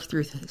 they work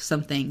through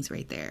some things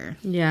right there.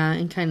 Yeah,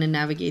 and kind of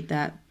navigate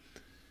that.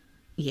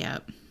 Yeah.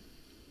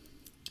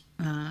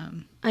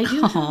 I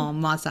do. Oh,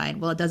 Moss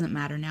sighed. Well, it doesn't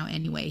matter now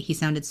anyway. He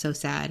sounded so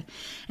sad.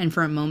 And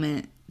for a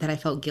moment that I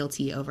felt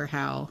guilty over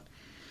how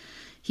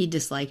he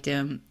disliked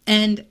him.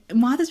 And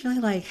Moth is really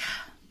like,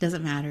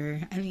 doesn't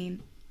matter. I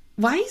mean,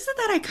 why is it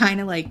that I kind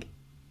of like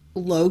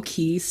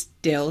low-key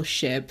still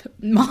ship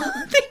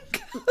Moth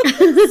and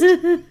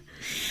Ghost?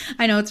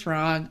 I know it's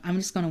wrong. I'm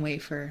just going to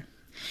wait for...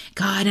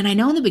 God, and I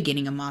know in the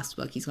beginning of Moth's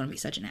book, he's going to be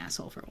such an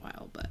asshole for a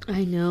while, but...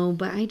 I know,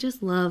 but I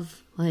just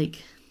love,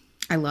 like...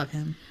 I love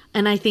him.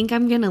 And I think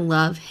I'm going to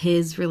love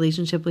his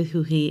relationship with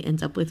who he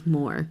ends up with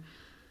more.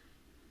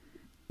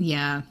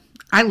 Yeah.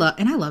 I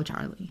love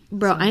Charlie.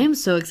 Bro, I am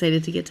so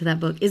excited to get to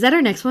that book. Is that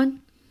our next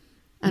one?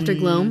 After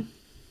Gloam?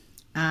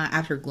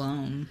 After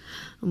Gloam.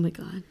 Oh my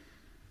God.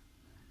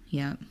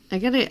 Yeah. I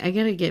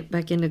gotta get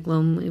back into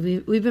Gloam.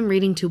 We've been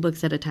reading 2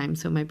 books at a time,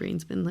 so my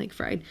brain's been like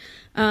fried.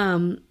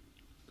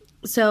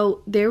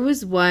 So there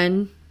was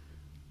one,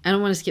 I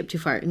don't want to skip too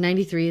far.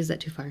 93, is that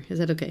too far? Is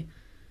that okay?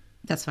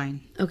 That's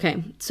fine.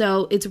 Okay.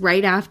 So it's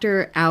right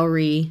after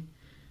Owry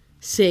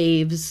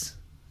saves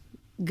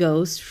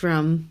Ghost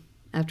from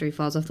after he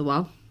falls off the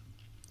wall.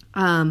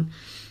 And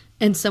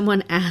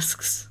someone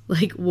asks,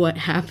 like, what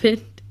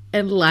happened?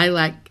 And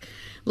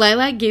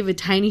Lilac gave a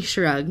tiny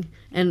shrug,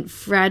 and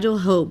fragile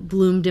hope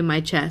bloomed in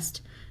my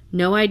chest.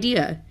 No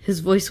idea. His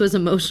voice was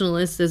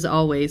emotionless as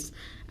always.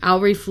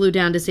 Owry flew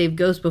down to save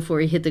Ghost before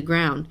he hit the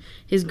ground.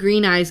 His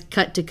green eyes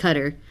cut to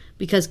Cutter,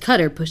 because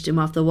Cutter pushed him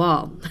off the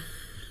wall.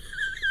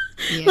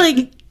 Yeah.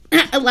 Like,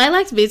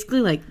 Lilac's basically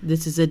like,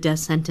 this is a death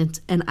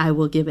sentence, and I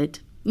will give it.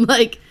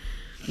 Like,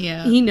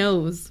 yeah. He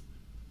knows.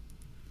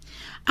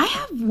 I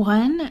have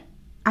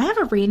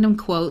a random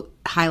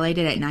quote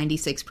highlighted at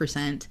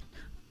 96%.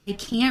 I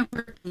can't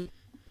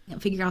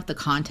figure out the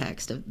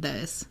context of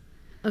this.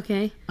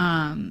 Okay.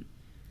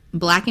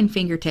 Blackened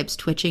fingertips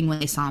twitching when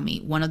they saw me.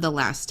 One of the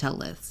last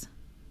telliths.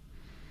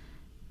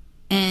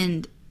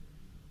 And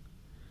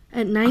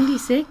At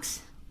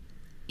 96?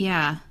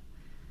 yeah.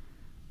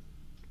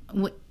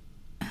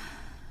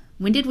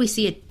 When did we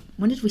see it?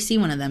 When did we see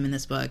one of them in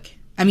this book?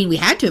 I mean, we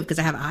had to have because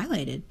I have it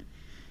highlighted.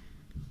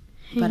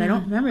 But I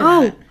don't remember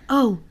that.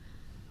 Oh.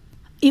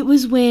 It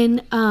was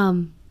when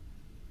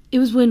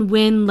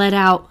Wynn let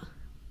out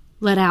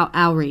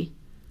Owry.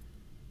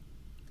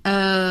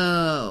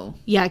 Oh.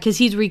 Yeah, because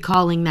he's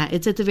recalling that.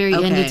 It's at the very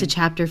end. Okay. It's a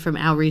chapter from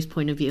Owry's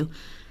point of view.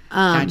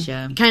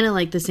 Gotcha. Kind of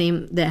like the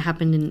same that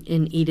happened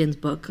in Eden's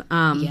book.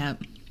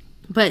 Yep.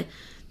 But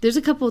there's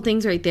a couple of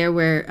things right there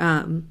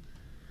where,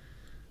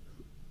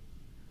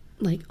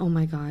 like, oh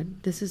my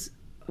God, this is,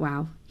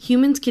 wow.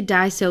 Humans could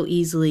die so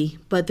easily,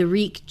 but the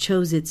Rycke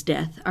chose its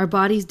death. Our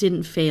bodies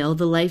didn't fail.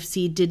 The life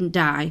seed didn't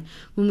die.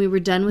 When we were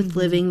done with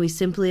living, we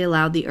simply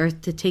allowed the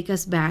earth to take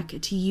us back,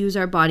 to use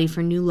our body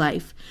for new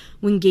life.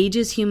 When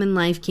Gage's human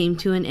life came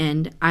to an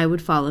end, I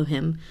would follow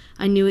him.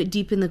 I knew it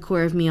deep in the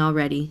core of me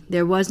already.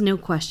 There was no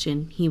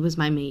question. He was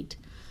my mate.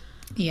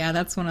 Yeah,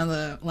 that's one of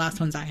the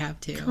last ones I have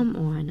too. Come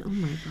on. Oh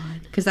my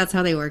God. Because that's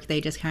how they work. They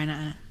just kind of...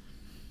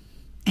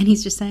 And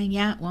he's just saying,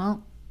 yeah,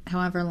 well,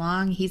 however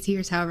long he's here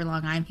is however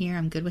long I'm here.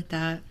 I'm good with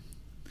that.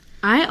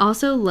 I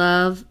also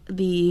love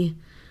the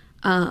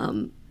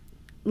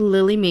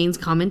Lily Mayne's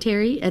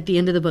commentary at the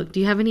end of the book. Do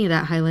you have any of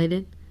that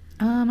highlighted?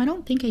 I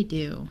don't think I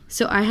do.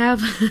 So I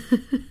have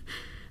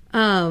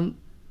I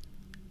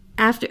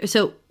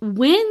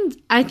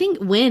think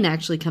Wynn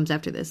actually comes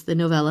after this, the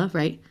novella,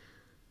 right?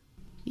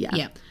 Yeah.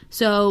 Yeah.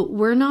 So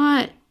we're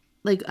not,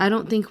 like, I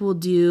don't think we'll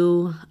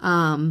do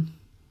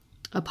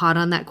a pod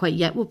on that quite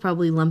yet. We'll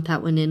probably lump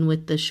that one in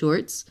with the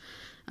shorts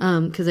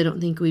because I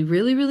don't think we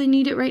really, really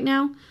need it right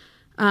now.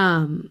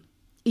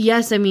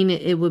 Yes, I mean,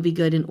 it would be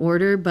good in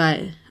order,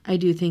 but I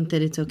do think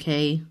that it's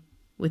okay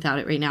without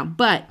it right now.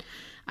 But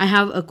I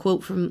have a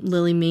quote from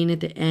Lily Mayne at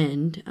the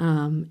end,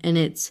 and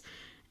it's,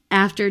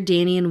 after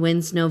Danny and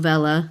Wynn's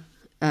novella,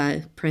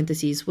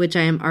 parentheses, which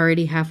I am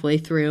already halfway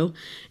through,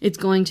 it's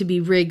going to be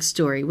Rig's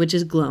story, which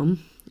is Gloam,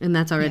 and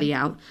that's already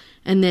out.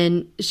 And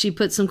then she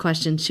puts some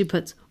questions. She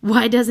puts,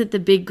 why doesn't the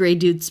big gray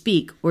dude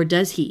speak? Or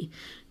does he?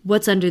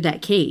 What's under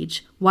that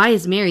cage? Why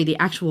is Mary the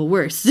actual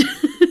worst?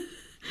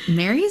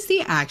 Mary is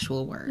the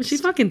actual worst. She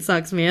fucking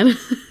sucks, man.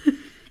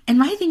 And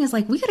my thing is,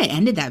 like, we could have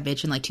ended that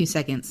bitch in like 2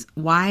 seconds.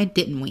 Why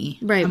didn't we?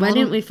 Right. Why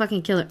didn't we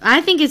fucking kill her?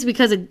 I think it's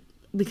because of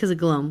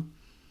Gloam.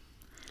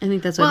 I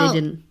think that's why they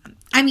didn't.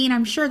 I mean,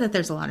 I'm sure that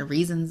there's a lot of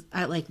reasons.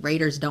 Like,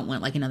 raiders don't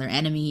want, like, another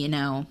enemy, you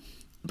know.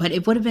 But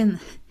it would have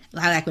been...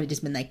 Lilac would have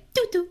just been like,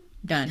 doo-doo,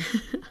 done.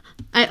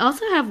 I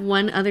also have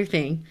one other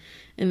thing,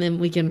 and then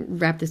we can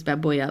wrap this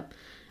bad boy up.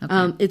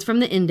 Okay. It's from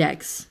the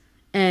index,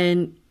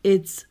 and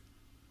it's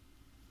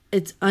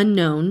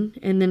unknown,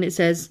 and then it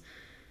says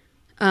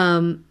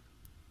 007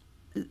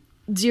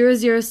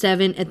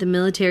 at the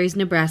military's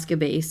Nebraska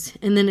base,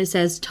 and then it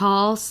says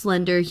tall,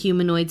 slender,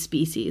 humanoid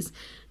species,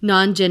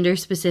 non-gender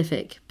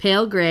specific,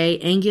 pale gray,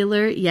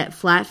 angular, yet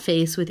flat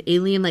face with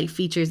alien-like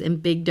features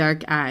and big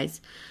dark eyes.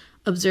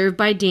 Observed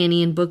by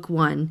Danny in book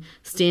 1,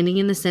 standing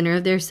in the center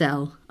of their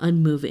cell,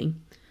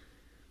 unmoving.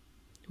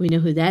 We know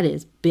who that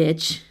is,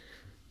 bitch.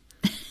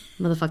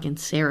 Motherfucking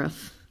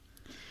Seraph.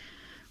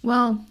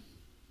 Well,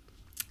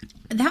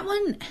 that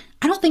one,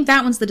 I don't think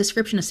that one's the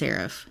description of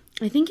Seraph.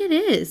 I think it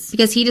is.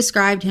 Because he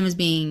described him as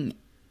being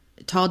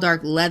tall,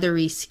 dark,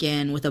 leathery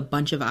skin with a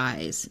bunch of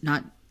eyes.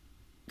 Not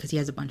because he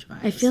has a bunch of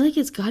eyes. I feel like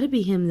it's got to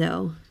be him,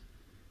 though.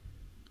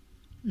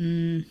 I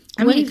mean,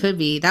 it could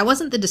be. That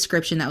wasn't the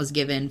description that was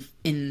given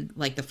in,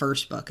 like, the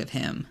first book of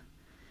him.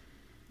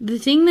 The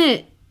thing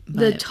that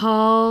the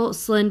tall,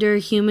 slender,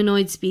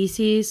 humanoid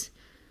species,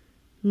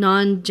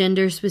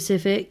 non-gender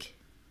specific.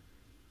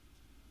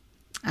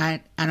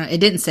 I don't. It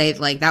didn't say,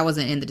 like, that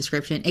wasn't in the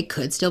description. It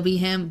could still be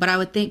him, but I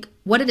would think.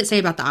 What did it say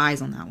about the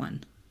eyes on that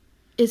one?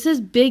 It says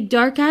big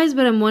dark eyes,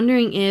 but I'm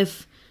wondering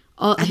if.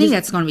 I think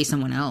that's going to be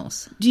someone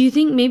else. Do you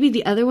think maybe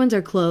the other ones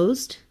are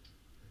closed?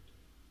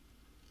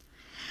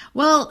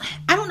 Well,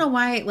 I don't know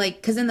why, like,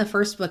 because in the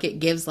first book it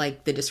gives,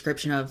 like, the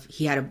description of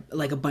he had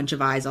a bunch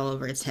of eyes all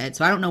over its head.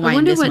 So I don't know why. I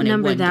wonder in this what one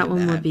number it that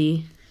one would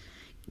be.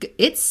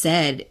 It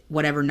said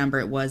whatever number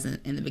it was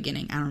in the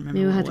beginning. I don't remember.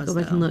 Maybe what I'll have it to was, go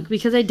back though. and look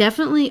because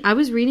I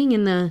was reading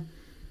in the.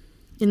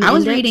 I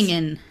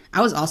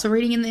was also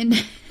reading in the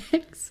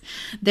index.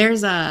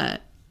 There's I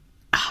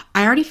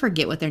already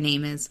forget what their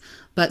name is,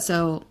 but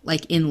so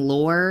like in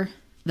lore,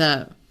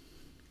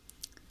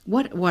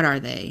 what are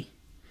they?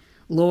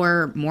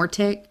 Lore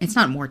Mortic? It's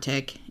not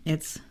Mortic.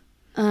 It's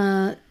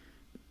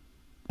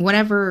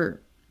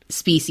whatever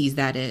species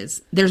that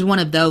is. There's one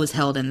of those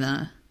held in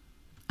the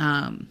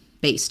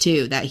base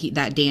too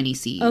that Danny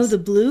sees. Oh, the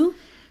blue?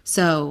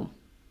 So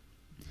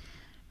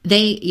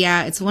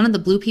it's one of the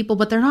blue people,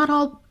 but they're not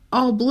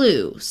all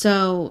blue.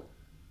 So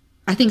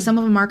I think some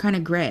of them are kind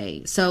of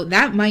gray. So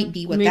that might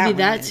be what maybe that one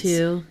that is.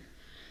 too.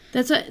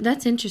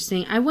 That's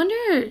interesting. I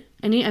wonder.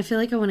 I feel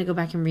like I want to go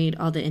back and read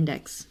all the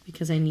index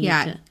because I need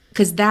to.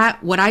 Because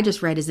what I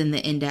just read is in the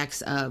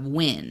index of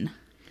when.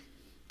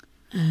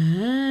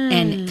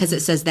 And because it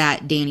says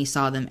that Danny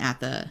saw them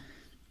at the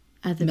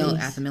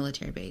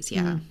military base.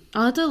 Yeah.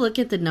 I'll have to look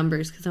at the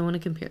numbers because I want to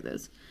compare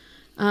those.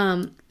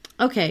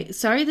 Okay.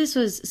 Sorry this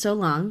was so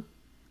long.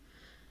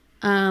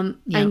 I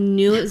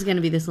knew it was going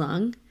to be this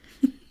long.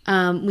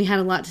 We had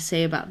a lot to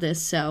say about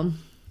this. So,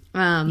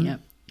 Yep.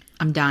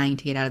 I'm dying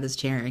to get out of this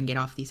chair and get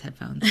off these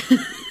headphones.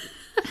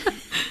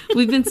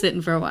 We've been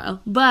sitting for a while.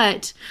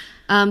 But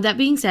that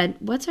being said,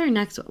 what's our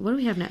next one? What do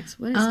we have next?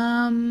 What is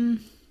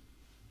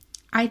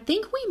I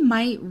think we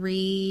might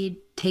read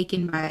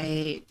Taken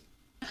by...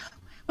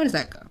 What does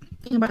that go?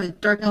 Taken by the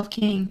Dark Elf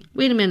King.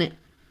 Wait a minute.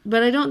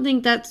 But I don't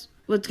think that's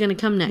what's going to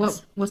come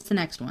next. What's the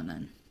next one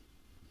then?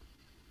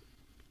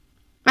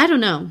 I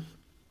don't know.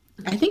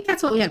 I think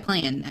that's what we had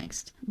planned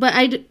next. But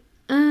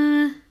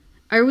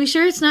are we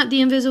sure it's not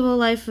The Invisible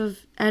Life of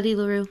Addie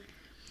LaRue?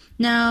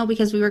 No,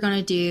 because we were going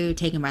to do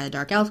Taken by the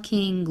Dark Elf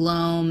King,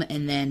 Gloam,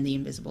 and then The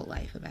Invisible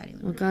Life of Addie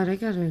LaRue. Oh, God, I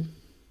got to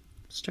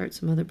start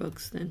some other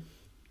books then.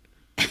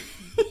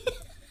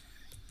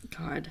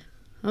 God.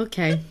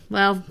 Okay.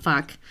 Well,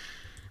 fuck.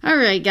 All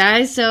right,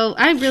 guys. So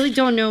I really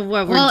don't know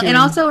what we're doing. Well, and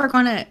also we're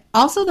going to...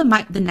 Also,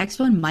 the next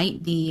one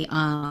might be...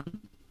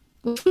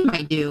 which we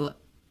might do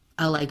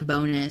a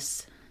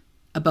bonus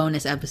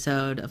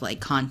episode of like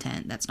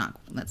content that's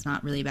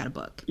not really about a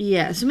book.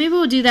 Yeah, so maybe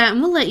we'll do that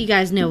and we'll let you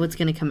guys know what's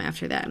going to come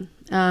after that.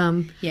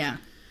 Yeah.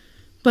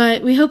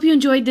 But we hope you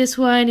enjoyed this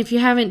one. If you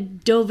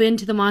haven't dove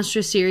into the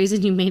Monstrous series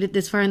and you made it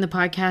this far in the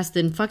podcast,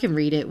 then fucking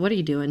read it. What are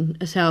you doing?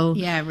 So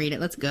yeah, read it.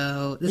 Let's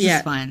go. This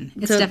is fun.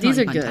 It's so definitely these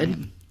are fun good.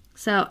 Time.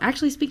 So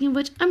actually, speaking of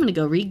which, I'm going to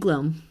go read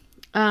Gloam.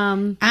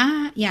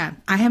 Yeah,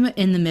 I am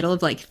in the middle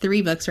of like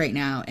 3 books right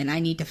now, and I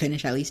need to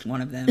finish at least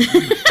one of them.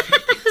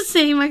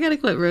 Same. I gotta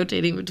quit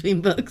rotating between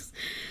books.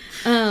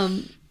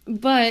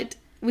 But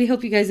we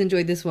hope you guys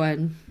enjoyed this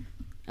one.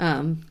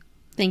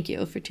 Thank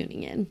you for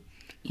tuning in.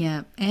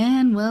 Yeah,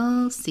 and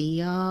we'll see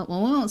y'all.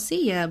 Well, we won't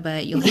see ya,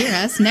 but you'll hear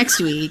us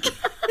next week.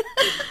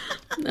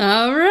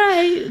 All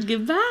right.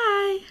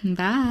 Goodbye.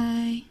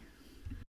 Bye.